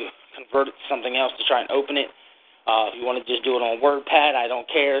have to convert it to something else to try and open it. If you want to just do it on WordPad, I don't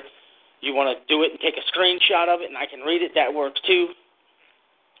care. You want to do it and take a screenshot of it and I can read it, that works too.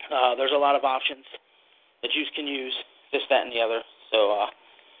 There's a lot of options that you can use, this, that, and the other. So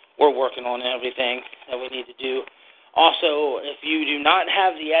we're working on everything that we need to do. Also, if you do not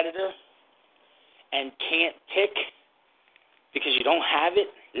have the editor and can't pick because you don't have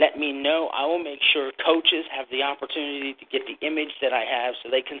it, let me know. I will make sure coaches have the opportunity to get the image that I have so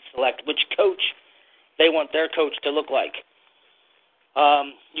they can select which coach they want their coach to look like.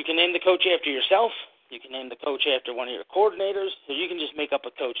 You can name the coach after yourself. You can name the coach after one of your coordinators, or you can just make up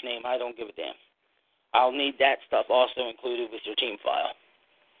a coach name. I don't give a damn. I'll need that stuff also included with your team file.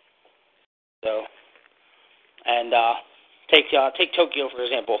 So, and take Tokyo, for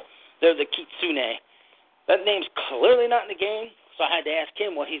example. They're the Kitsune. That name's clearly not in the game, so I had to ask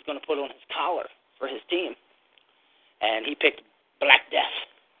him what he's going to put on his collar for his team. And he picked Black Death.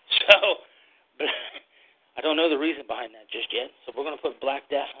 So, I don't know the reason behind that just yet. So we're going to put Black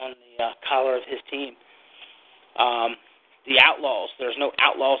Death on the collar of his team. The Outlaws. There's no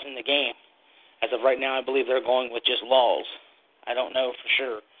Outlaws in the game. As of right now, I believe they're going with just Laws. I don't know for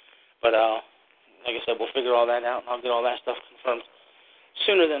sure. But like I said, we'll figure all that out, and I'll get all that stuff confirmed.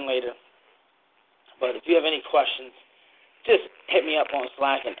 sooner than later. But if you have any questions, just hit me up on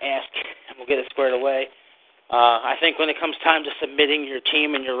Slack and ask, and we'll get it squared away. I think when it comes time to submitting your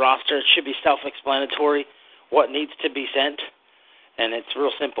team and your roster, it should be self-explanatory what needs to be sent, and it's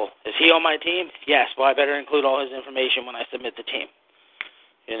real simple. Is he on my team? Yes. Well, I better include all his information when I submit the team.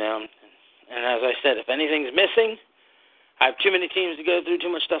 You know, and as I said, if anything's missing, I have too many teams to go through, too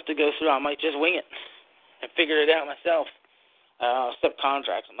much stuff to go through. I might just wing it and figure it out myself. Except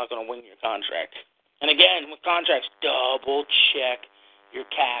contracts. I'm not going to wing your contract. And again, with contracts, double check your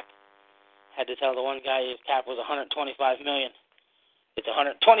cap. Had to tell the one guy his cap was $125 million. It's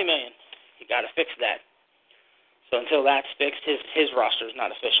 $120 million. You got to fix that. So until that's fixed, his roster is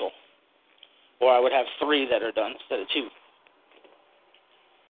not official. Or I would have 3 that are done instead of 2.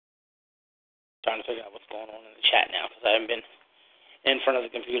 Trying to figure out what's going on in the chat now because I haven't been in front of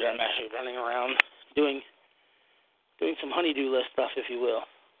the computer. I'm actually running around doing some honeydew list stuff, if you will.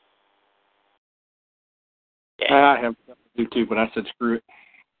 Yeah. I have stuff to do too, but I said screw it.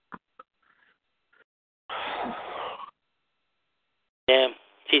 Yeah,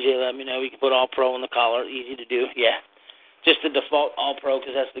 TJ let me know. We can put All-Pro in the collar. Easy to do. Yeah. Just the default All-Pro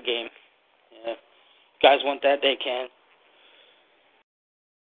because that's the game. Yeah. Guys want that, they can.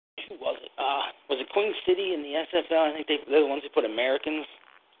 Who was it? Was it Queen City in the SFL? I think they're the ones who put Americans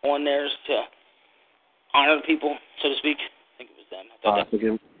on theirs to honor people, so to speak. I think it was them.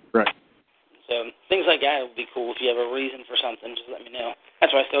 Right. So things like that would be cool. If you have a reason for something, just let me know.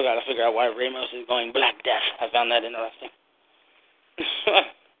 That's why I still got to figure out why Ramos is going Black Death. I found that interesting.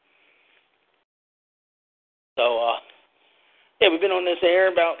 So, yeah, we've been on this air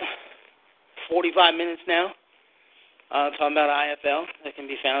about 45 minutes now. Talking about IFL. That can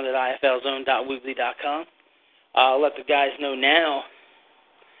be found at iflzone.weebly.com. I'll let the guys know now.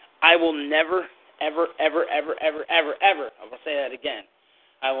 I will never, ever, ever, ever, ever, ever, ever, I'm going to say that again.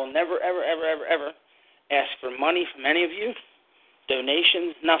 I will never, ever, ever, ever, ever ask for money from any of you,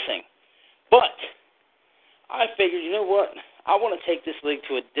 donations, nothing. But I figured, you know what? I want to take this league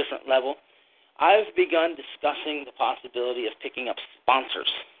to a different level. I've begun discussing the possibility of picking up sponsors.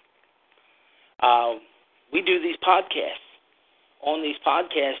 We do these podcasts. On these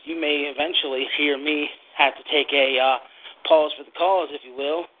podcasts, you may eventually hear me have to take a pause for the cause, if you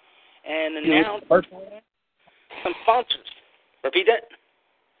will, and announce some sponsors. Repeat that?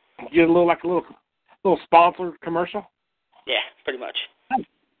 Get a little sponsor commercial? Yeah, pretty much.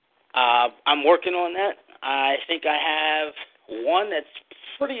 I'm working on that. I think I have one that's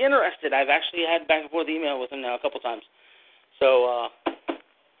pretty interested. I've actually had back and forth email with him now a couple times. So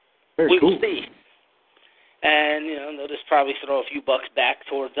we will see. And, you know, they'll just probably throw a few bucks back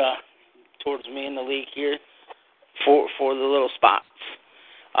towards me in the league here for the little spots.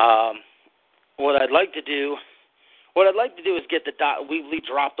 What I'd like to do is get the Weebly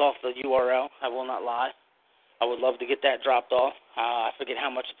dropped off the URL. I will not lie. I would love to get that dropped off. I forget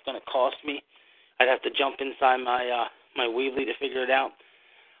how much it's going to cost me. I'd have to jump inside my Weebly to figure it out.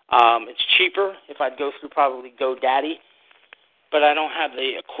 It's cheaper if I'd go through probably GoDaddy, but I don't have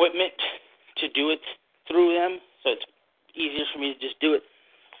the equipment to do it through them, so it's easier for me to just do it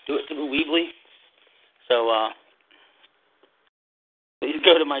through Weebly. So please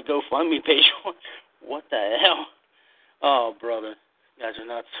go to my GoFundMe page. What the hell? Oh, brother. You guys are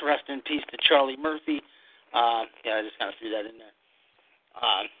nuts. Rest in peace to Charlie Murphy. Yeah, I just kind of threw that in there.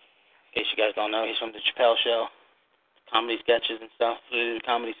 In case you guys don't know, he's from the Chappelle Show, comedy sketches and stuff,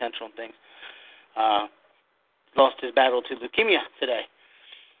 Comedy Central and things. Lost his battle to leukemia today.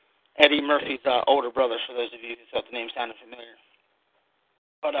 Eddie Murphy's older brother, for those of you who thought the name sounded familiar.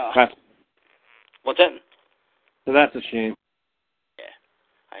 But, what's that? So that's a shame. Yeah.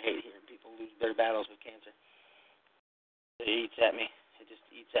 I hate hearing people lose their battles with cancer. It eats at me. It just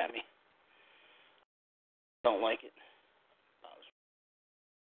eats at me. Don't like it.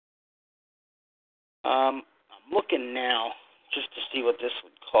 I'm looking now just to see what this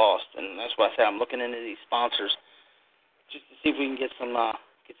would cost, and that's why I said I'm looking into these sponsors just to see if we can get some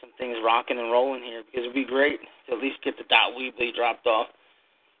things rocking and rolling here, because it'd be great to at least get the .weebly dropped off,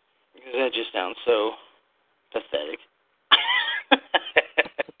 because that just sounds so pathetic.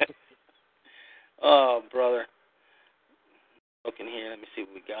 Oh, brother. Looking here, let me see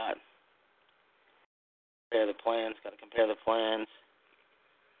what we got. Compare the plans. Got to compare the plans.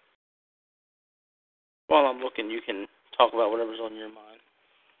 While I'm looking, you can talk about whatever's on your mind.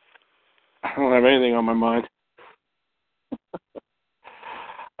 I don't have anything on my mind.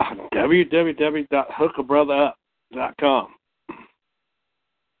 www.hookabrotherup.com.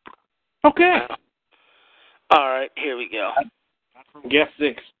 Okay. All right, here we go. That's from Guest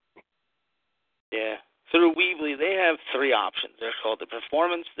 6. Yeah. through Weebly, they have 3 options. They're called the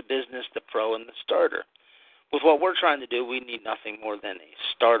Performance, the Business, the Pro, and the Starter. With what we're trying to do, we need nothing more than a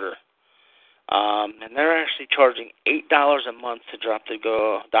starter. And they're actually charging $8 a month to drop the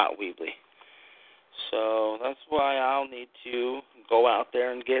Go.Weebly. So that's why I'll need to go out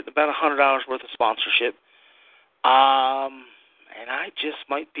there and get about $100 worth of sponsorship. And I just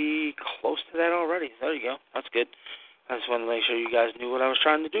might be close to that already. There you go. That's good. I just wanted to make sure you guys knew what I was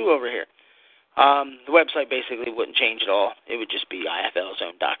trying to do over here. The website basically wouldn't change at all. It would just be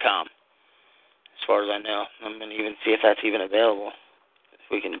IFLzone.com. As far as I know. I'm going to even see if that's even available, if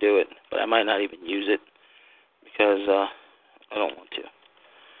we can do it. But I might not even use it because I don't want to.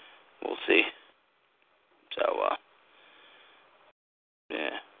 We'll see. So,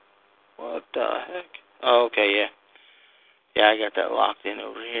 yeah. What the heck? Oh, okay, yeah. Yeah, I got that locked in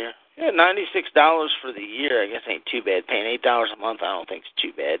over here. Yeah, $96 for the year. I guess ain't too bad. Paying $8 a month, I don't think it's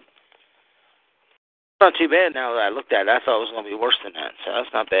too bad. Not too bad now that I looked at it. I thought it was going to be worse than that, so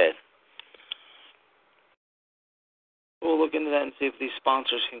that's not bad. We'll look into that and see if these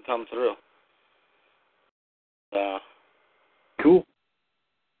sponsors can come through. Cool.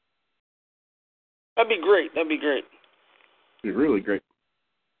 That'd be great. That'd be great. Be really great.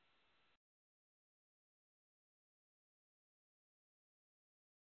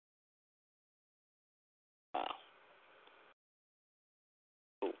 Wow.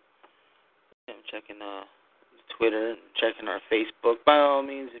 Cool. I'm checking Twitter and checking our Facebook. By all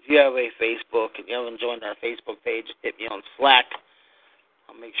means, if you have a Facebook and you haven't joined our Facebook page, hit me on Slack.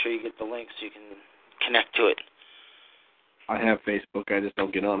 I'll make sure you get the link so you can connect to it. I have Facebook. I just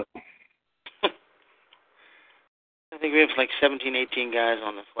don't get on it. I think we have like 17, 18 guys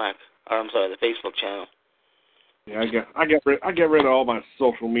on the Slack. Or I'm sorry, the Facebook channel. Yeah, I got rid of all my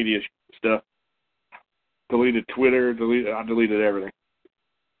social media stuff. Deleted Twitter. I deleted everything.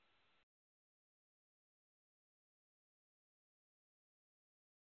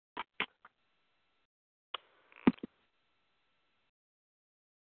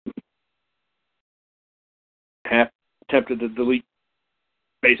 Half tempted to delete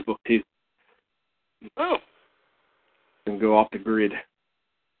Facebook too. Oh. And go off the grid.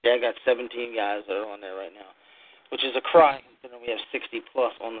 Yeah, I got 17 guys that are on there right now, which is a crime considering we have 60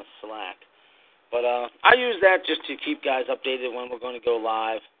 plus on the Slack. But I use that just to keep guys updated when we're going to go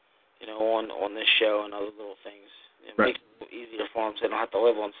live, on this show and other little things. It right. Makes it a little easier for them so they don't have to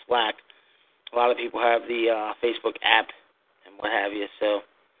live on Slack. A lot of people have the Facebook app and what have you, so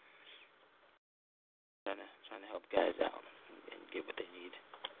trying to help guys out and get what they need.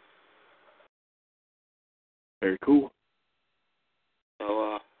 Very cool.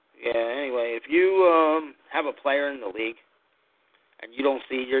 So, anyway, if you have a player in the league and you don't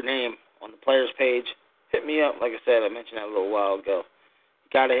see your name on the players page, hit me up. Like I said, I mentioned that a little while ago. You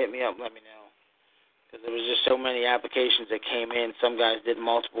got to hit me up and let me know. Because there was just so many applications that came in. Some guys did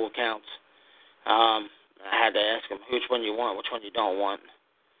multiple accounts. I had to ask them which one you want, which one you don't want.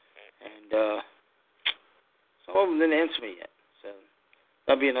 And some of them didn't answer me yet. So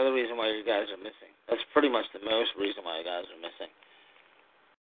that'd be another reason why you guys are missing. That's pretty much the most reason why you guys are missing.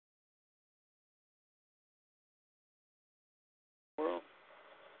 Well,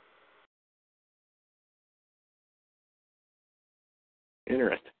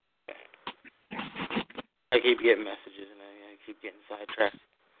 interesting. I keep getting messages and I keep getting sidetracked.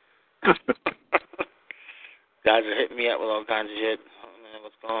 Guys are hitting me up with all kinds of shit. I don't know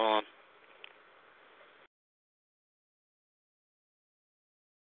what's going on.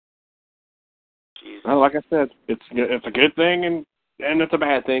 Jeez. Well, like I said, it's a good thing and it's a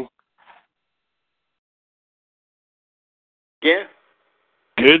bad thing. Yeah.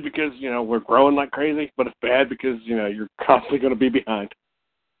 Good because, we're growing like crazy, but it's bad because, you're constantly going to be behind.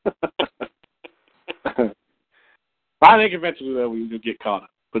 I think eventually, though, we'll get caught up,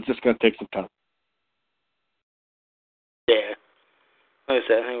 but it's just going to take some time. Yeah. Like I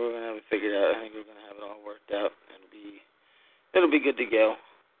said, I think we're going to have it figured out. I think we're going to have it all worked out. It'll be good to go.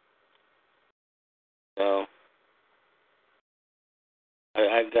 So, I'm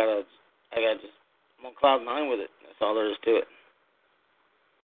on cloud 9 with it. That's all there is to it.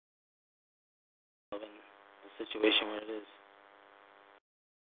 The situation where it is.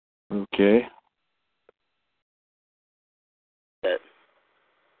 Okay. That.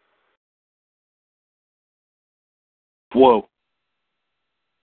 Whoa.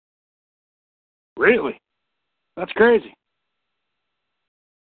 Really? That's crazy.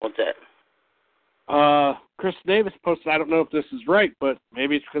 What's that? Chris Davis posted, I don't know if this is right, but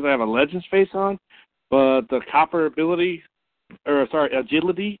maybe it's because I have a Legends face on, but the copper agility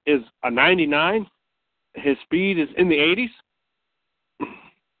is a 99. His speed is in the 80s.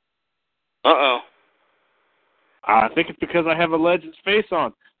 Uh-oh. I think it's because I have a Legends face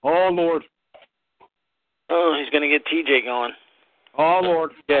on. Oh, Lord. Oh, he's going to get TJ going. Oh,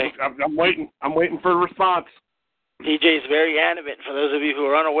 Lord. Okay. I'm waiting. I'm waiting for a response. TJ's very animate, for those of you who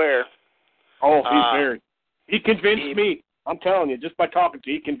are unaware. Oh, he's very. He convinced me. I'm telling you, just by talking to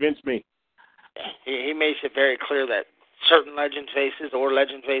you, he convinced me. He makes it very clear that certain Legend faces, or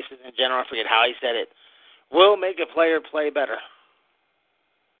Legend faces in general, I forget how he said it, will make a player play better.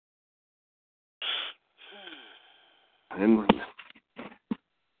 And,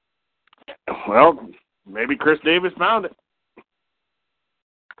 well, maybe Chris Davis found it.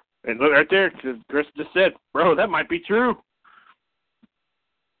 And look right there, Chris just said, bro, that might be true.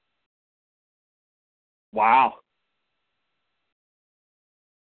 Wow.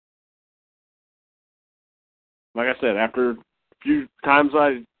 Like I said, after a few times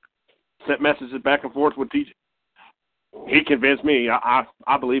I sent messages back and forth with TJ, he convinced me. I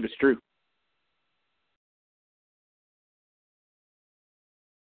believe it's true.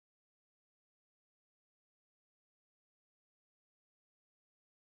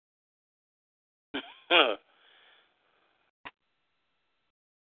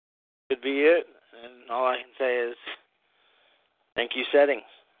 Could be it, and all I can say is thank you, settings,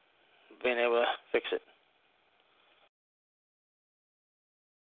 for being able to fix it.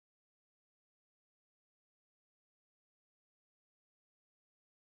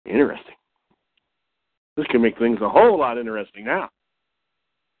 Interesting. This can make things a whole lot interesting now.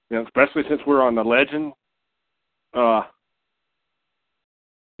 You know, especially since we're on the Legend.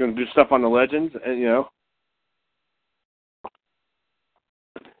 Going to do stuff on the Legends, and you know,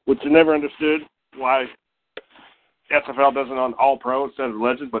 which I never understood why SFL doesn't on All Pro instead of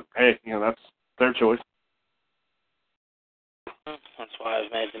Legend. But hey, you know, that's their choice. That's why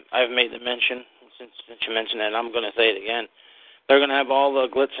I've made the mention since you mentioned it. And I'm going to say it again. They're going to have all the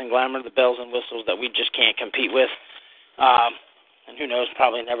glitz and glamour, the bells and whistles that we just can't compete with. And who knows,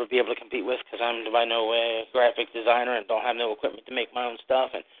 probably never be able to compete with, because I'm by no way a graphic designer and don't have no equipment to make my own stuff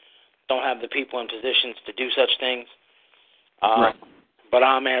and don't have the people in positions to do such things. Right. But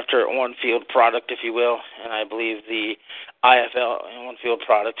I'm after on-field product, if you will, and I believe the IFL on-field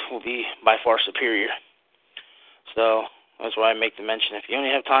product will be by far superior. So that's why I make the mention. If you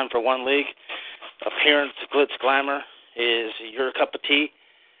only have time for one league, appearance, glitz, glamour is your cup of tea.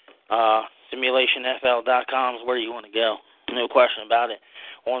 SimulationFL.com is where you want to go. No question about it.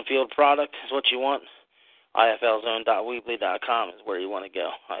 On-field product is what you want. IFLzone.weebly.com is where you want to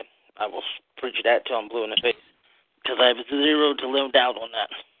go. I will preach that till I'm blue in the face, because I have zero to no doubt on that.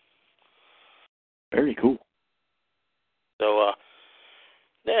 Very cool. So,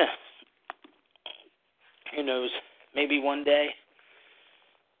 yeah. Who knows? Maybe one day,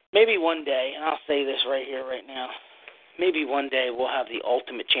 and I'll say this right here, right now, maybe one day we'll have the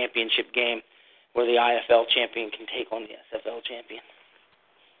ultimate championship game where the IFL champion can take on the SFL champion.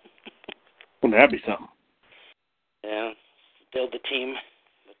 Wouldn't that be something? Yeah, build the team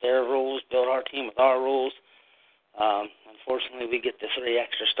with their rules, build our team with our rules. Unfortunately, we get the 3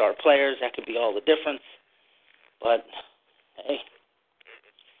 extra star players. That could be all the difference. But hey,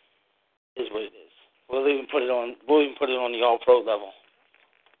 it is what it is. We'll even put it on the All Pro level.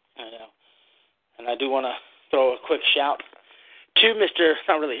 You know, and I do want to throw a quick shout to Mr.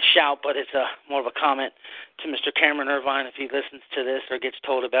 Not really a shout, but it's more of a comment to Mr. Cameron Irvine if he listens to this or gets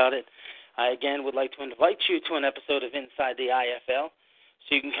told about it. I again would like to invite you to an episode of Inside the IFL,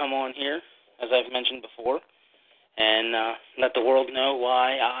 so you can come on here, as I've mentioned before, and let the world know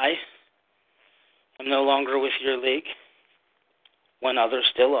why I am no longer with your league when others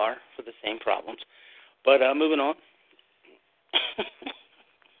still are for the same problems. But moving on.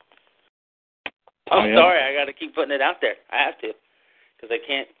 Sorry, I got to keep putting it out there. I have to, because I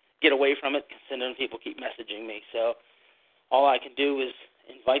can't get away from it, considering people keep messaging me. So all I can do is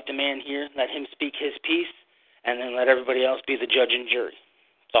invite the man here, let him speak his piece, and then let everybody else be the judge and jury.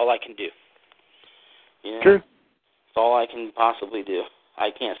 That's all I can do. You know? True. That's all I can possibly do.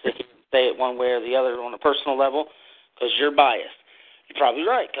 I can't sit here and say it one way or the other on a personal level, because you're biased. You're probably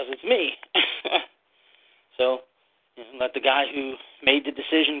right, because it's me. So you know, let the guy who made the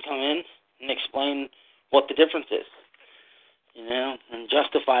decision come in and explain what the difference is, you know, and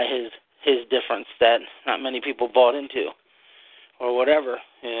justify his difference that not many people bought into, or whatever,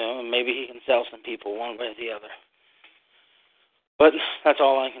 you know, and maybe he can sell some people one way or the other. But that's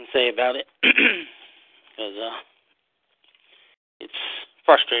all I can say about it, because it's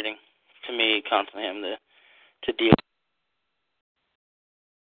frustrating to me constantly having to deal.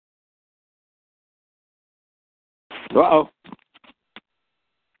 Uh-oh.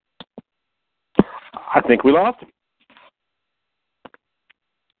 I think we lost him.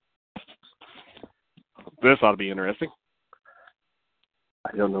 this ought to be interesting.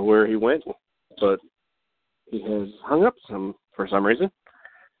 I don't know where he went, but he has hung up for some reason.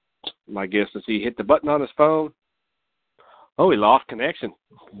 My guess is he hit the button on his phone. Oh, he lost connection.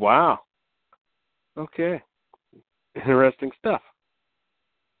 Wow. Okay. Interesting stuff.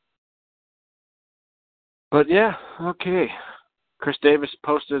 But yeah, okay. Chris Davis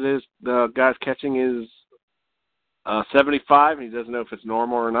posted the guys catching is 75. He doesn't know if it's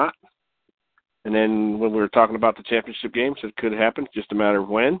normal or not. And then when we were talking about the championship games, it could happen. Just a matter of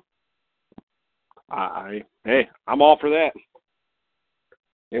when. Hey, I'm all for that.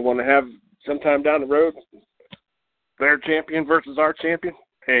 They want to have sometime down the road their champion versus our champion.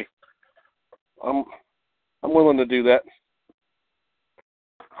 Hey, I'm willing to do that.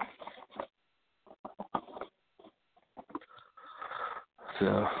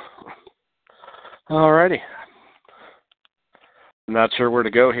 So, alrighty. I'm not sure where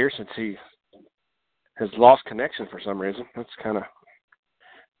to go here since he has lost connection for some reason. That's kind of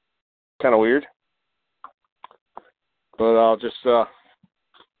weird. But I'll just just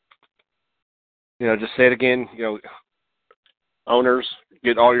say it again. Owners,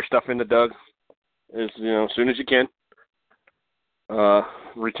 get all your stuff into Doug as soon as you can.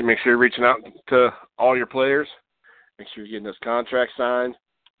 Make sure you're reaching out to all your players. Make sure you're getting those contracts signed.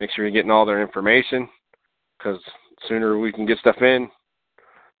 Make sure you're getting all their information, because sooner we can get stuff in,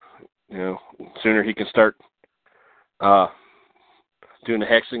 sooner he can start doing the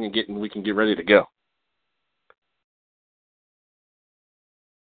hexing and we can get ready to go.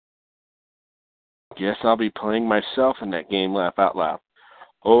 Guess I'll be playing myself in that game, laugh out loud.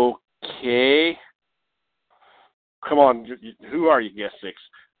 Okay. Come on, who are you, guest 6?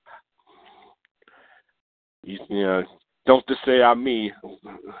 Don't just say I'm me.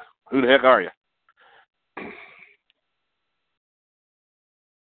 Who the heck are you?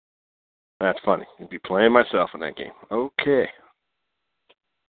 That's funny. I'd be playing myself in that game. Okay.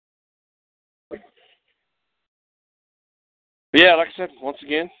 Yeah, like I said, once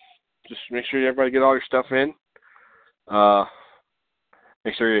again, just make sure everybody get all your stuff in.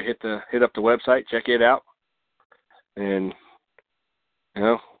 Make sure you hit up the website, check it out, and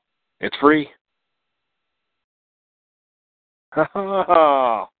it's free.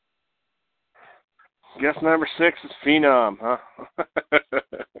 Guess number 6 is Phenom,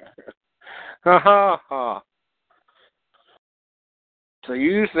 huh? So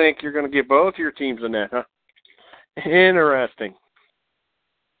you think you're going to get both your teams in that, huh? Interesting.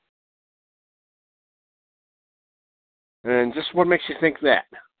 And just what makes you think that,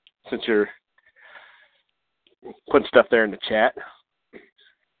 since you're putting stuff there in the chat?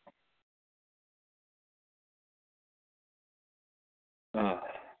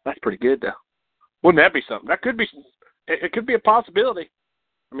 That's pretty good, though. Wouldn't that be something? That could be. It could be a possibility.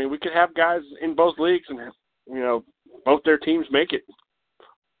 I mean, we could have guys in both leagues, and both their teams make it.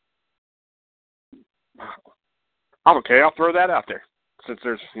 Okay, I'll throw that out there, since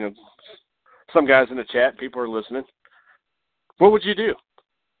there's some guys in the chat, people are listening. What would you do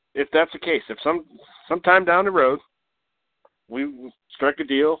if that's the case? If sometime down the road we strike a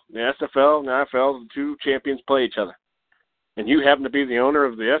deal, the SFL and the IFL, the two champions play each other, and you happen to be the owner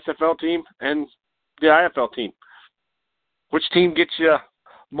of the SFL team and the IFL team, which team gets you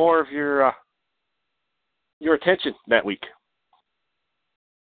more of your attention that week?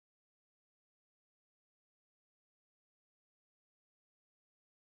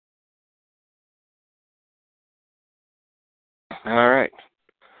 All right.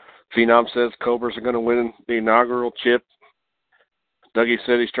 Phenom says Cobras are going to win the inaugural chip. Dougie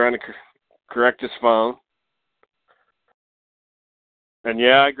said he's trying to correct his phone. And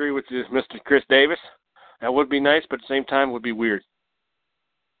yeah, I agree with you, Mr. Chris Davis. That would be nice, but at the same time it would be weird.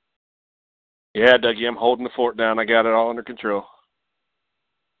 Yeah, Dougie, I'm holding the fort down. I got it all under control.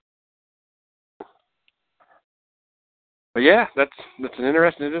 But yeah, it is an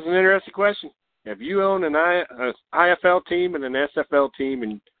interesting question. If you own an IFL team and an SFL team,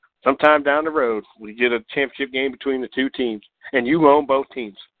 and sometime down the road we get a championship game between the two teams, and you own both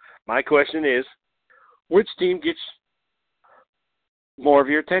teams, my question is, which team gets more of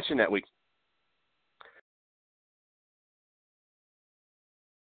your attention that week?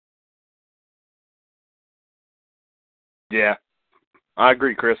 Yeah, I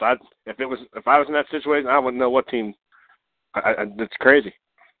agree, Chris. If I was in that situation, I wouldn't know what team. It's crazy.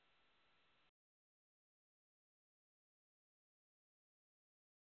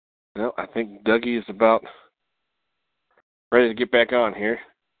 Well, I think Dougie is about ready to get back on here.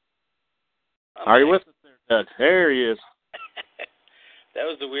 Okay. Are you with us there, Doug? There he is. That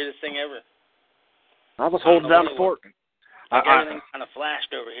was the weirdest thing ever. I was holding down the fort. Everything kind of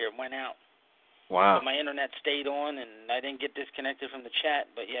flashed over here and went out. Wow. But my internet stayed on, and I didn't get disconnected from the chat,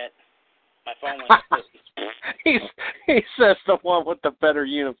 but yet my phone went crazy. He says the one with the better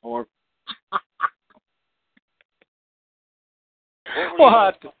uniform. What were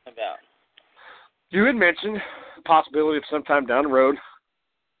you talking about? You had mentioned the possibility of sometime down the road,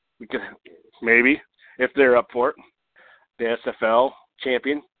 we could maybe, if they're up for it, the SFL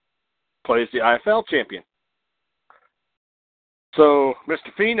champion plays the IFL champion. So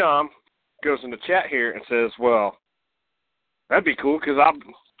Mr. Phenom goes in the chat here and says, well, that'd be cool because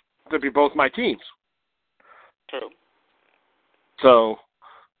that'd be both my teams. True. So,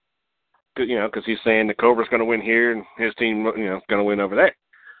 because he's saying the Cobra's going to win here and his team, going to win over there.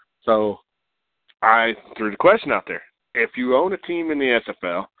 So I threw the question out there. If you own a team in the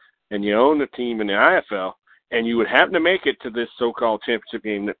SFL and you own a team in the IFL and you would happen to make it to this so-called championship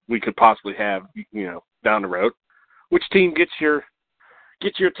game that we could possibly have, down the road, which team gets your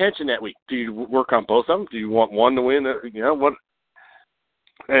attention that week? Do you work on both of them? Do you want one to win? What?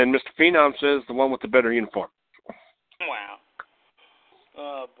 And Mr. Phenom says the one with the better uniform. Wow.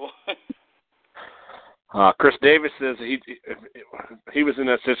 Oh, boy. Chris Davis says if he was in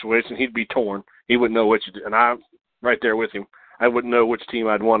that situation, he'd be torn. He wouldn't know what to do. And I'm right there with him. I wouldn't know which team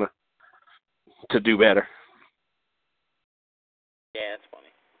I'd want to do better. Yeah, that's funny.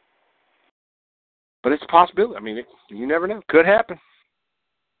 But it's a possibility. I mean, you never know. Could happen.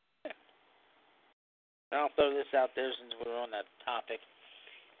 Yeah. I'll throw this out there since we're on that topic.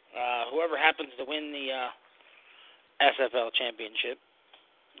 Whoever happens to win the SFL championship,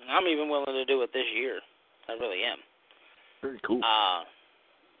 I'm even willing to do it this year. I really am. Very cool.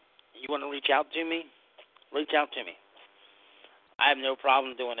 You want to reach out to me? Reach out to me. I have no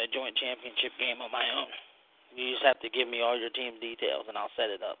problem doing a joint championship game on my own. You just have to give me all your team details, and I'll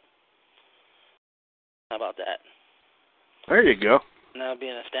set it up. How about that? There you go. And that'll be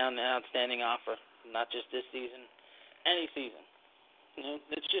an outstanding offer. Not just this season, any season.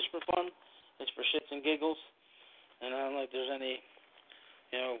 It's just for fun. It's for shits and giggles. And I don't know if there's any,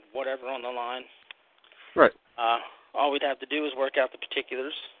 whatever on the line. Right. All we'd have to do is work out the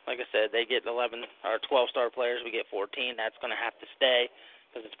particulars. Like I said, they get 11 or 12-star players. We get 14. That's going to have to stay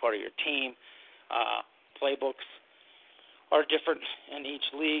because it's part of your team. Playbooks are different in each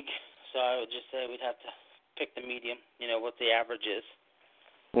league. So I would just say we'd have to pick the medium, what the average is.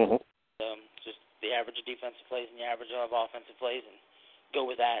 Mm-hmm. Just the average of defensive plays and the average of offensive plays and go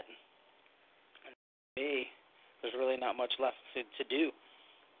with that. And there's really not much left to do.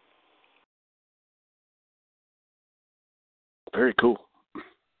 Very cool.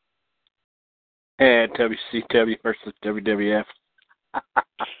 And WCW versus WWF.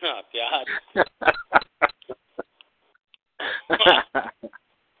 Oh, God.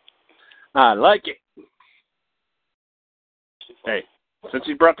 I like it. Hey, since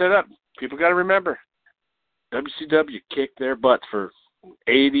you brought that up, people got to remember, WCW kicked their butts for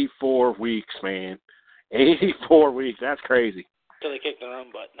 84 weeks, man. 84 weeks. That's crazy. Until they kicked their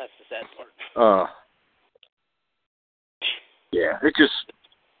own butt. That's the sad part. Yeah, it's just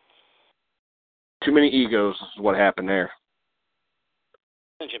too many egos is what happened there.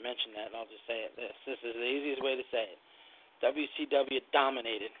 Since you mentioned that, I'll just say it. This is the easiest way to say it. WCW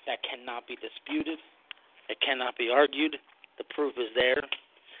dominated. That cannot be disputed. It cannot be argued. The proof is there.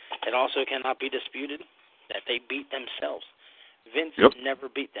 It also cannot be disputed that they beat themselves. Vince never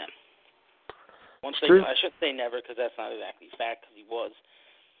beat them. I should say never because that's not exactly fact because he was.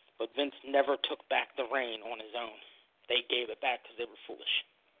 But Vince never took back the reign on his own. They gave it back because they were foolish.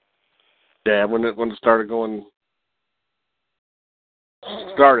 Yeah, when it started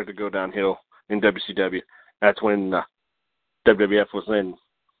to go downhill in WCW, that's when WWF was in.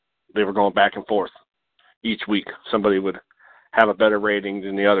 They were going back and forth each week. Somebody would have a better rating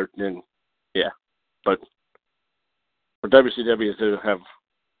than the other. But for WCW to have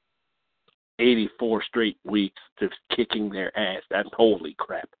 84 straight weeks just kicking their ass, that's holy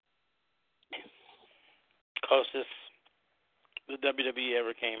crap. Closest the WWE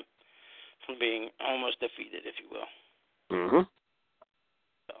ever came from being almost defeated, if you will. Mm-hmm.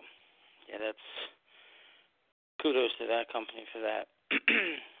 So, yeah, that's kudos to that company for that.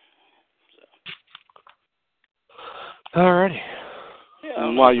 Alrighty.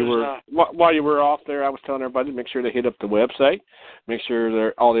 Yeah, while you were off there, I was telling everybody to make sure they hit up the website, make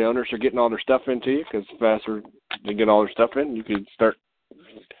sure all the owners are getting all their stuff into you, because the faster they get all their stuff in, you can start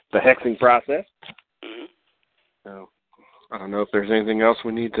the hexing process. Mm-hmm. So, I don't know if there's anything else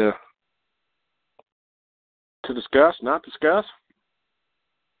we need to discuss, not discuss.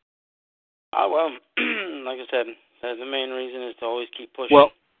 Well, like I said, the main reason is to always keep pushing.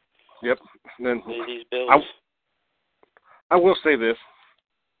 Well, yep. And then these bills. I will say this.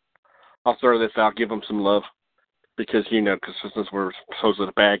 I'll throw this out, give them some love because, because since we're supposedly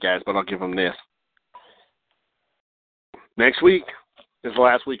the bad guys, but I'll give them this. Next week is the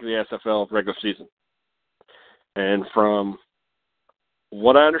last week of the SFL regular season. And from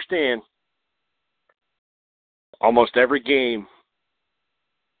what I understand, almost every game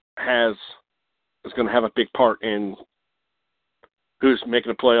is going to have a big part in who's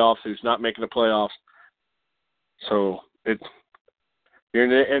making the playoffs, who's not making the playoffs. So you're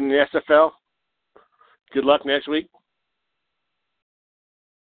in the SFL. Good luck next week.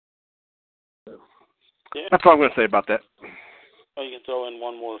 Yeah. That's all I'm going to say about that. Well, you can throw in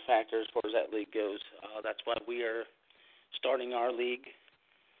one more factor as far as that league goes. That's why we are starting our league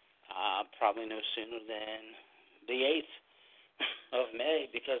probably no sooner than the 8th of May,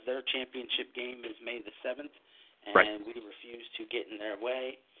 because their championship game is May the 7th, and right. We refuse to get in their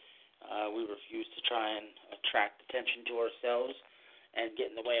way. We refuse to try and attract attention to ourselves and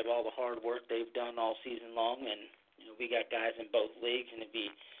get in the way of all the hard work they've done all season long. And we got guys in both leagues, and it'd be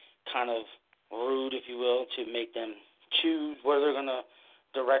kind of rude, if you will, to make them choose where they're going to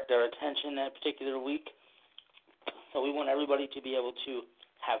direct their attention that particular week. So we want everybody to be able to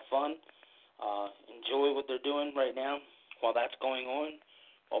have fun, enjoy what they're doing right now while that's going on,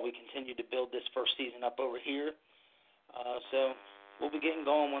 while we continue to build this first season up over here. So we'll be getting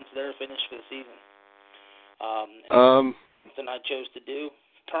going once they're finished for the season. Something I chose to do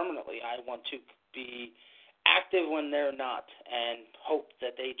permanently. I want to be active when they're not, and hope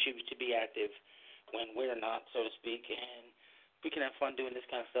that they choose to be active when we're not, so to speak, and we can have fun doing this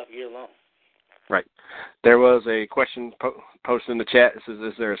kind of stuff year long. Right. There was a question posted in the chat. It says,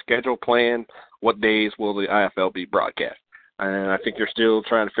 is there a schedule plan? What days will the IFL be broadcast? And I think you're still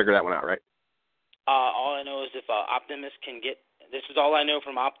trying to figure that one out, right? All I know is if Optimus can get – this is all I know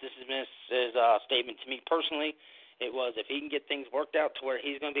from Optimus's statement to me personally. It was if he can get things worked out to where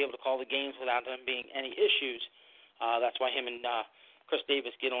he's going to be able to call the games without them being any issues. That's why him and Chris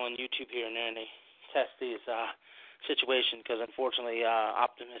Davis get on YouTube here and there, and they test these situation, because unfortunately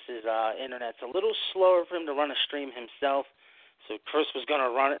Optimus's internet's a little slower for him to run a stream himself. So Chris was going to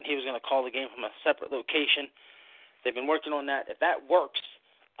run it, and he was going to call the game from a separate location. They've been working on that. If that works,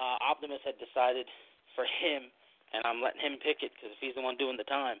 Optimus had decided for him, and I'm letting him pick it because if he's the one doing the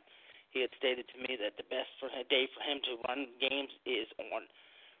time, he had stated to me that the best day for him to run games is on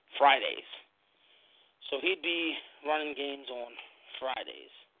Fridays. So he'd be running games on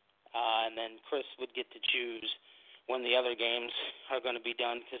Fridays, and then Chris would get to choose when the other games are going to be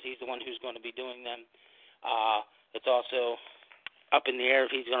done, because he's the one who's going to be doing them. It's also up in the air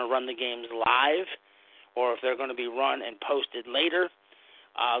if he's going to run the games live or if they're going to be run and posted later.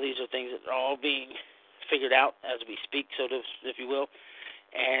 These are things that are all being figured out as we speak, if you will.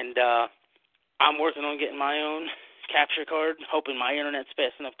 And I'm working on getting my own capture card, hoping my internet's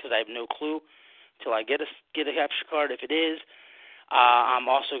fast enough, because I have no clue till I get a capture card. If it is, I'm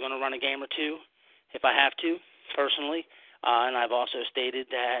also going to run a game or two if I have to, personally. And I've also stated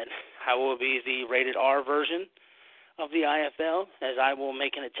that I will be the rated R version of the IFL, as I will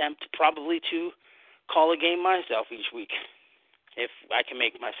make an attempt probably to call a game myself each week if I can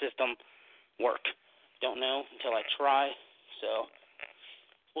make my system work. Don't know until I try, so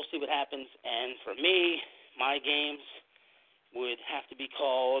we'll see what happens. And for me, my games would have to be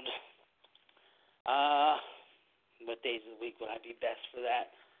called, what days of the week would I be best for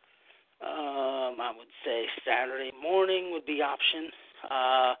that? I would say Saturday morning would be option.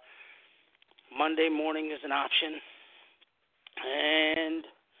 Monday morning is an option. And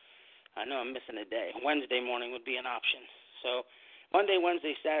I know I'm missing a day. Wednesday morning would be an option. So Monday,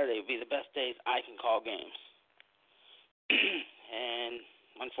 Wednesday, Saturday would be the best days I can call games. And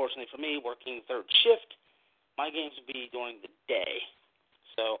unfortunately for me, working third shift, my games would be during the day.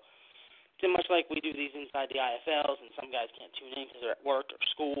 So pretty much like we do these inside the IFLs, and some guys can't tune in because they're at work or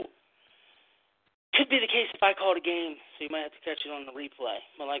school. Could be the case if I called a game, so you might have to catch it on the replay.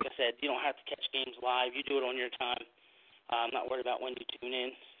 But like I said, you don't have to catch games live. You do it on your time. I'm not worried about when you tune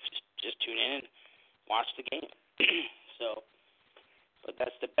in. Just tune in and watch the game. But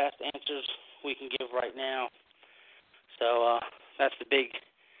that's the best answers we can give right now. So that's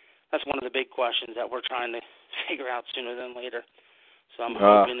one of the big questions that we're trying to figure out sooner than later. So I'm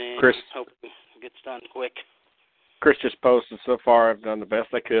hoping it gets done quick. Chris just posted, so far I've done the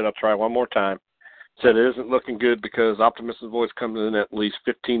best I could. I'll try one more time. Said it isn't looking good because Optimus' voice comes in at least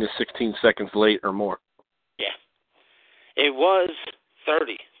 15 to 16 seconds late or more. Yeah. It was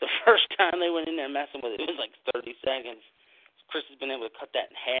 30. The first time they went in there messing with it, it was like 30 seconds. Chris has been able to cut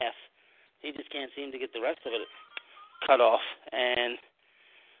that in half. He just can't seem to get the rest of it cut off. And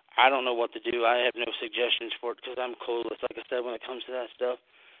I don't know what to do. I have no suggestions for it because I'm clueless, like I said, when it comes to that stuff.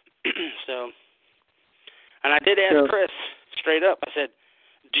 So, and I did ask Chris straight up. I said,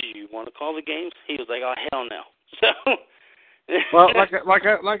 "Do you want to call the games?" He was like, "Oh, hell no." So, well,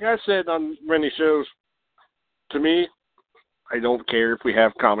 like I said on many shows, to me, I don't care if we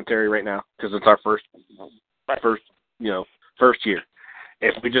have commentary right now because it's our first year.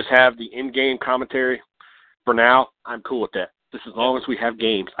 If we just have the in-game commentary for now, I'm cool with that. Just as long as we have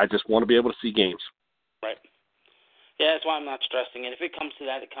games, I just want to be able to see games. Right. Yeah, that's why I'm not stressing it. If it comes to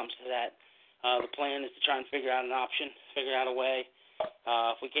that, it comes to that. The plan is to try and figure out an option, figure out a way.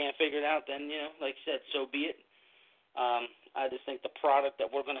 If we can't figure it out, then, like you said, so be it. I just think the product that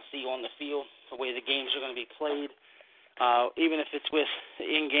we're going to see on the field, the way the games are going to be played, even if it's with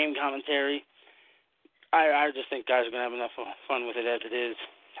in-game commentary, I just think guys are going to have enough fun with it as it is,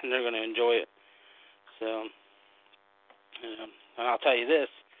 and they're going to enjoy it. So, and I'll tell you this,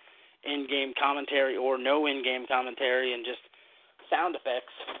 in-game commentary or no in-game commentary and just sound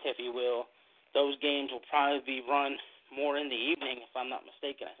effects, if you will, those games will probably be run more in the evening, if I'm not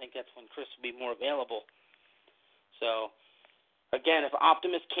mistaken. I think that's when Chris will be more available. So, again, if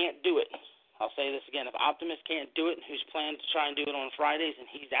Optimus can't do it, I'll say this again, if Optimus can't do it, who's planning to try and do it on Fridays, and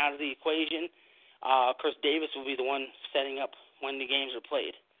he's out of the equation, Chris Davis will be the one setting up when the games are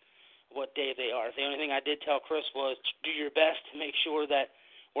played, what day they are. The only thing I did tell Chris was do your best to make sure that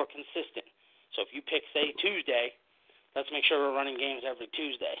we're consistent. So if you pick, say, Tuesday, let's make sure we're running games every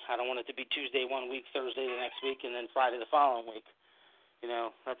Tuesday. I don't want it to be Tuesday one week, Thursday the next week, and then Friday the following week.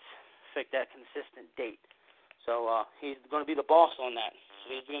 Let's pick that consistent date. So he's going to be the boss on that.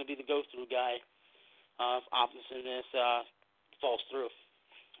 So he's going to be the go-through guy if Optimus falls through.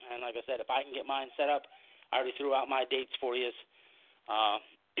 And like I said, if I can get mine set up, I already threw out my dates for you.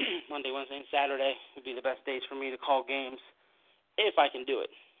 Monday, Wednesday, and Saturday would be the best days for me to call games if I can do it.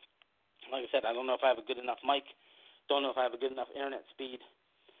 Like I said, I don't know if I have a good enough mic. Don't know if I have a good enough internet speed.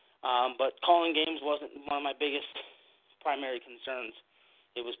 But calling games wasn't one of my biggest primary concerns.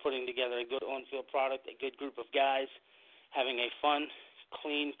 It was putting together a good on-field product, a good group of guys, having a fun,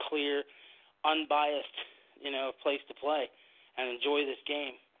 clean, clear, unbiased, place to play and enjoy this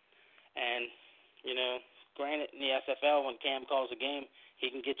game. And, granted, in the SFL, when Cam calls a game, he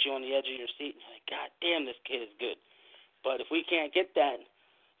can get you on the edge of your seat and you're like, God damn, this kid is good. But if we can't get that,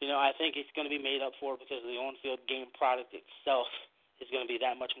 I think it's going to be made up for because the on-field game product itself is going to be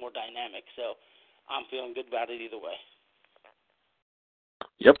that much more dynamic. So I'm feeling good about it either way.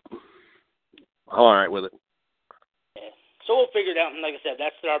 Yep. All right with it. Yeah. So we'll figure it out. And like I said,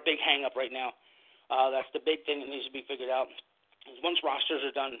 that's our big hang-up right now. That's the big thing that needs to be figured out. Once rosters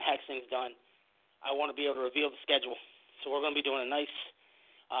are done and hexing's done, I want to be able to reveal the schedule. So we're going to be doing a nice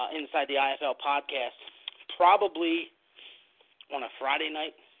Inside the IFL podcast, probably on a Friday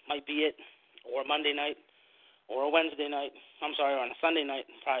night, might be it, or a Monday night, or a Wednesday night. I'm sorry, on a Sunday night,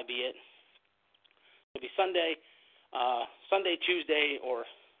 probably be it. It'll be Sunday, Tuesday, or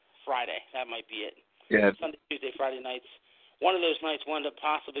Friday. That might be it. Yeah. Sunday, Tuesday, Friday nights. One of those nights we'll end up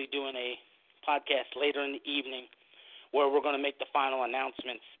possibly doing a podcast later in the evening where we're going to make the final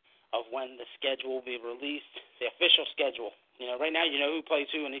announcements of when the schedule will be released, the official schedule. Right now you know who plays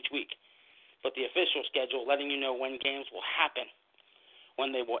who in each week, but the official schedule letting you know when games will happen,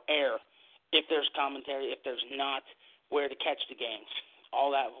 when they will air, if there's commentary, if there's not, where to catch the games.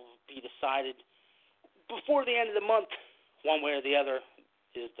 All that will be decided before the end of the month, one way or the other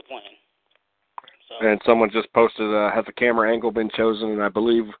is the plan. So. And someone just posted, has the camera angle been chosen? And I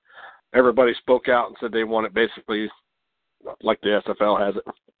believe everybody spoke out and said they want it basically like the SFL has it.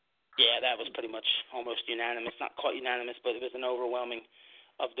 Yeah, that was pretty much almost unanimous. Not quite unanimous, but it was an overwhelming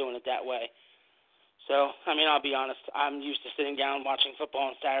of doing it that way. So, I'll be honest. I'm used to sitting down watching football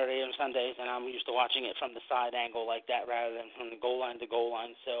on Saturday and Sundays, and I'm used to watching it from the side angle like that rather than from the goal line to goal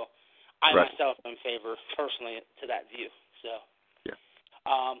line. So, I myself am in favor, personally, to that view. So, yeah.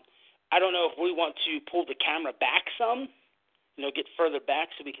 I don't know if we want to pull the camera back some, get further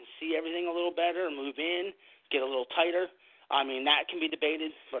back so we can see everything a little better, move in, get a little tighter. That can be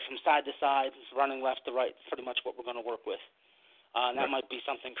debated, but from side to side, running left to right is pretty much what we're going to work with. And that might be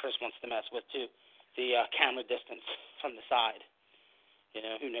something Chris wants to mess with, too, the camera distance from the side.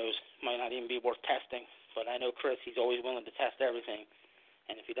 Who knows? Might not even be worth testing, but I know Chris, he's always willing to test everything.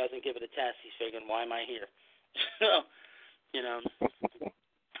 And if he doesn't give it a test, he's figuring, why am I here? So,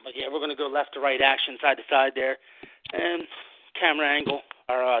 But, yeah, we're going to go left to right action, side to side there. And camera angle,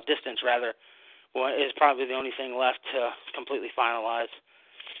 or distance, rather, is probably the only thing left to completely finalize.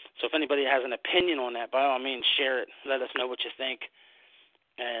 So if anybody has an opinion on that, by all means, share it. Let us know what you think.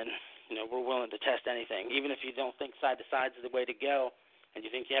 And, we're willing to test anything. Even if you don't think side-to-side is the way to go and you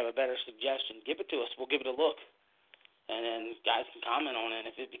think you have a better suggestion, give it to us. We'll give it a look. And then guys can comment on it.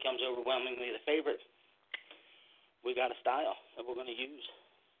 And if it becomes overwhelmingly the favorite, we got a style that we're going to use.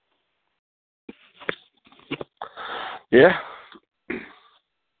 Yeah.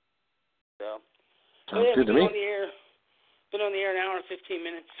 So, Sounds good to me. me. Been on the air an hour and 15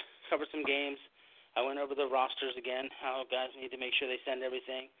 minutes, covered some games. I went over the rosters again, how guys need to make sure they send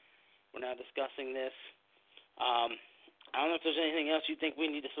everything. We're now discussing this. I don't know if there's anything else you think we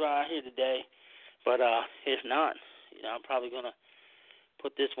need to throw out here today, but if not, I'm probably going to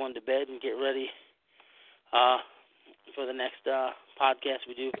put this one to bed and get ready for the next podcast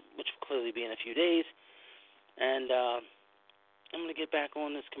we do, which will clearly be in a few days. And I'm going to get back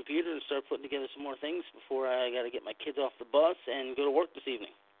on this computer and start putting together some more things before I got to get my kids off the bus and go to work this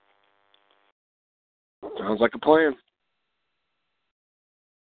evening. Sounds like a plan.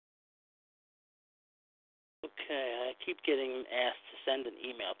 Okay, I keep getting asked to send an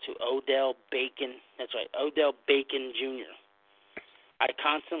email to Odell Bacon. That's right, Odell Bacon Jr. I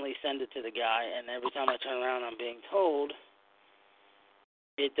constantly send it to the guy, and every time I turn around, I'm being told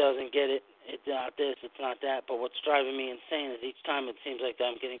it doesn't get it. It's not this, it's not that. But what's driving me insane is each time it seems like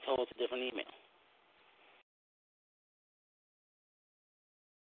I'm getting told it's a different email.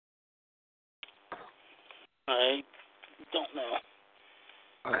 I don't know.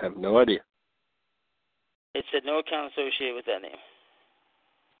 I have no idea. It said no account associated with that name.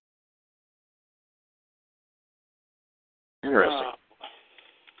 Interesting.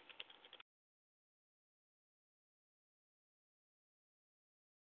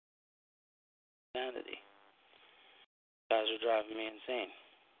 Insanity. Guys are driving me insane.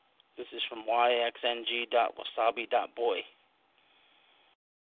 This is from yxng.wasabi.boy.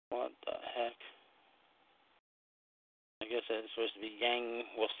 What the heck? I guess that's supposed to be Yang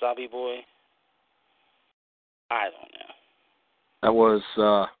Wasabi Boy. I don't know. That was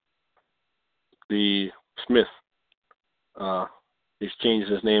the Smith. He's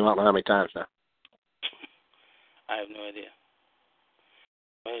changed his name I don't know how many times now. I have no idea.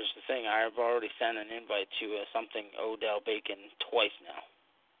 But here's the thing. I've already sent an invite to something Odell Bacon twice now.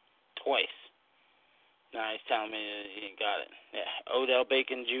 Twice. Now he's telling me that he ain't got it. Yeah, Odell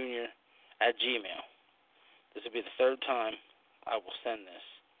Bacon Jr. at Gmail. This will be the third time I will send this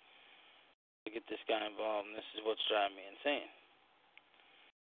to get this guy involved, and this is what's driving me insane.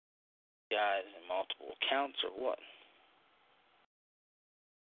 Guys in multiple accounts or what?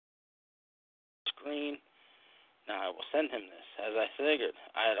 Screen. Now I will send him this. As I figured,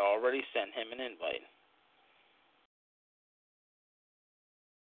 I had already sent him an invite.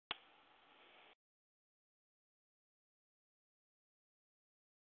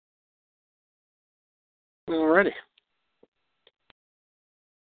 Alrighty.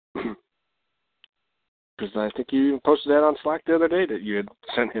 Because I think you posted that on Slack the other day that you had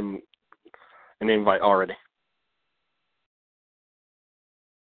sent him an invite already.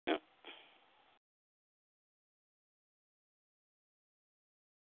 Yep.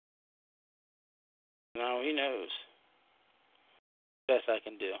 Now he knows. Best I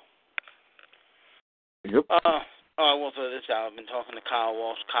can do. Yep. I will throw this out. I've been talking to Kyle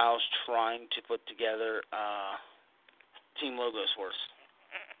Walsh. Kyle's trying to put together team logos for us.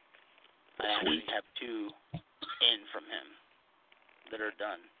 I actually have 2 in from him that are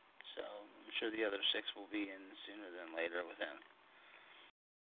done. So I'm sure the other 6 will be in sooner than later with him.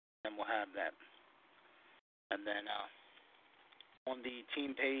 And we'll have that. And then on the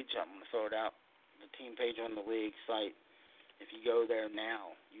team page, I'm going to throw it out. The team page on the league site, if you go there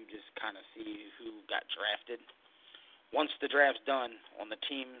now, you just kind of see who got drafted. Once the draft's done, on the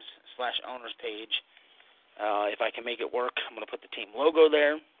teams/owners page, if I can make it work, I'm going to put the team logo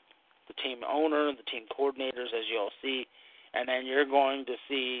there, the team owner, the team coordinators, as you all see, and then you're going to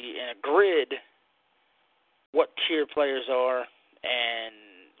see in a grid what tier players are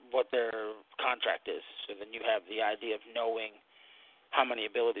and what their contract is. So then you have the idea of knowing how many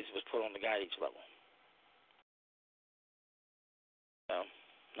abilities was put on the guy at each level. So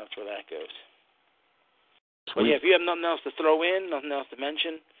that's where that goes. But yeah, if you have nothing else to throw in, nothing else to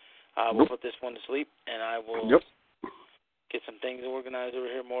mention, we'll put this one to sleep, and I will get some things organized over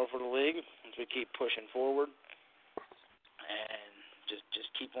here more for the league as we keep pushing forward, and just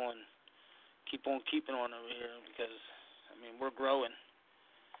keep on keeping on over here because I mean we're growing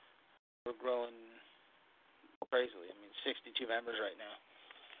crazily. I mean 62 members right now,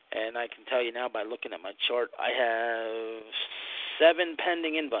 and I can tell you now by looking at my chart, I have 7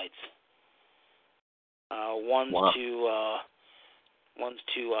 pending invites. One's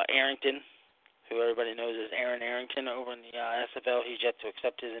to Arrington, who everybody knows as Aaron Arrington over in the SFL. He's yet to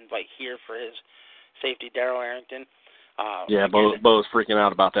accept his invite here for his safety, Darrell Arrington. Bo's freaking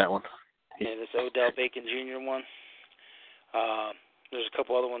out about that one. Yeah, this Odell Bacon Jr. one. There's a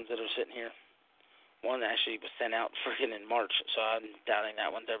couple other ones that are sitting here. One actually was sent out freaking in March, so I'm doubting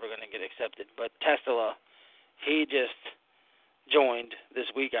that one's ever going to get accepted. But Tesla, he just joined this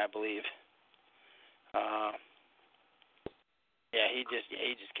week, I believe.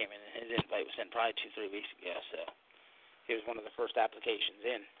 He just came in, and his invite was sent probably 2-3 weeks ago. So he was one of the first applications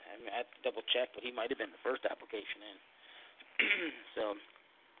in. I mean, I have to double check, but he might have been the first application in. So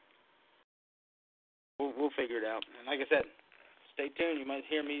we'll figure it out. And like I said, stay tuned. You might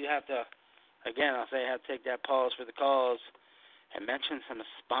hear me have to, again, I'll say I have to take that pause for the cause and mention some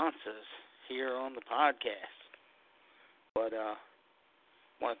sponsors here on the podcast. But I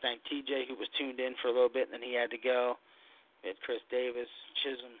want to thank TJ, who was tuned in for a little bit, and then he had to go. We had Chris Davis,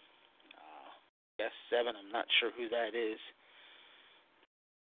 Chisholm, S7. I'm not sure who that is.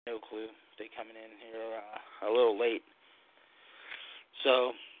 No clue. They coming in here a little late.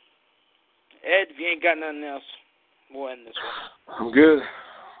 So, Ed, if you ain't got nothing else, we'll end this one. I'm good.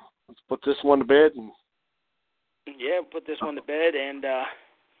 Let's put this one to bed. Yeah, put this one to bed. And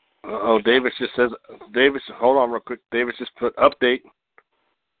Davis just says, hold on real quick. Davis just put update.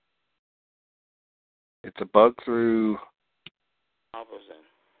 It's a bug through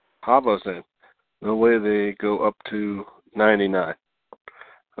Havozen. No way they go up to 99.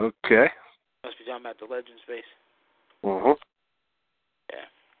 Okay. Must be talking about the Legend space. Uh-huh. Yeah.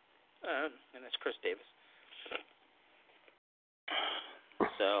 And that's Chris Davis.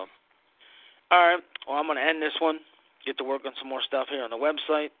 So, all right. Well, I'm going to end this one. Get to work on some more stuff here on the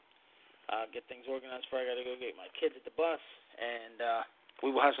website. Get things organized before I got to go get my kids at the bus. And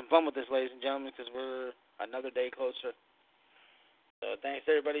we will have some fun with this, ladies and gentlemen, because we're another day closer. So thanks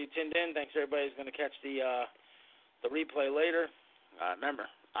to everybody who tuned in. Thanks to everybody who's going to catch the replay later. Remember,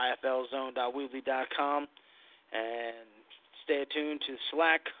 iflzone.weebly.com. And stay tuned to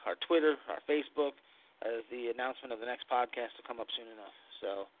Slack, our Twitter, our Facebook, as the announcement of the next podcast will come up soon enough.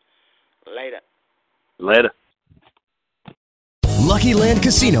 So, later. Later. Lucky Land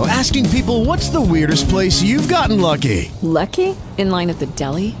Casino, asking people, what's the weirdest place you've gotten lucky? Lucky? In line at the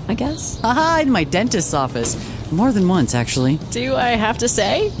deli, I guess? Aha, in my dentist's office. More than once, actually. Do I have to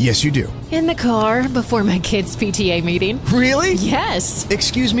say? Yes, you do. In the car before my kids' PTA meeting. Really? Yes.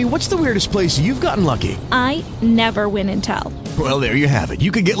 Excuse me, what's the weirdest place you've gotten lucky? I never win and tell. Well, there you have it.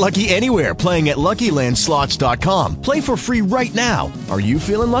 You can get lucky anywhere, playing at LuckyLandSlots.com. Play for free right now. Are you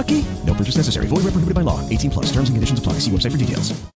feeling lucky? No purchase necessary. Void where prohibited by law. 18+. Terms and conditions apply. See website for details.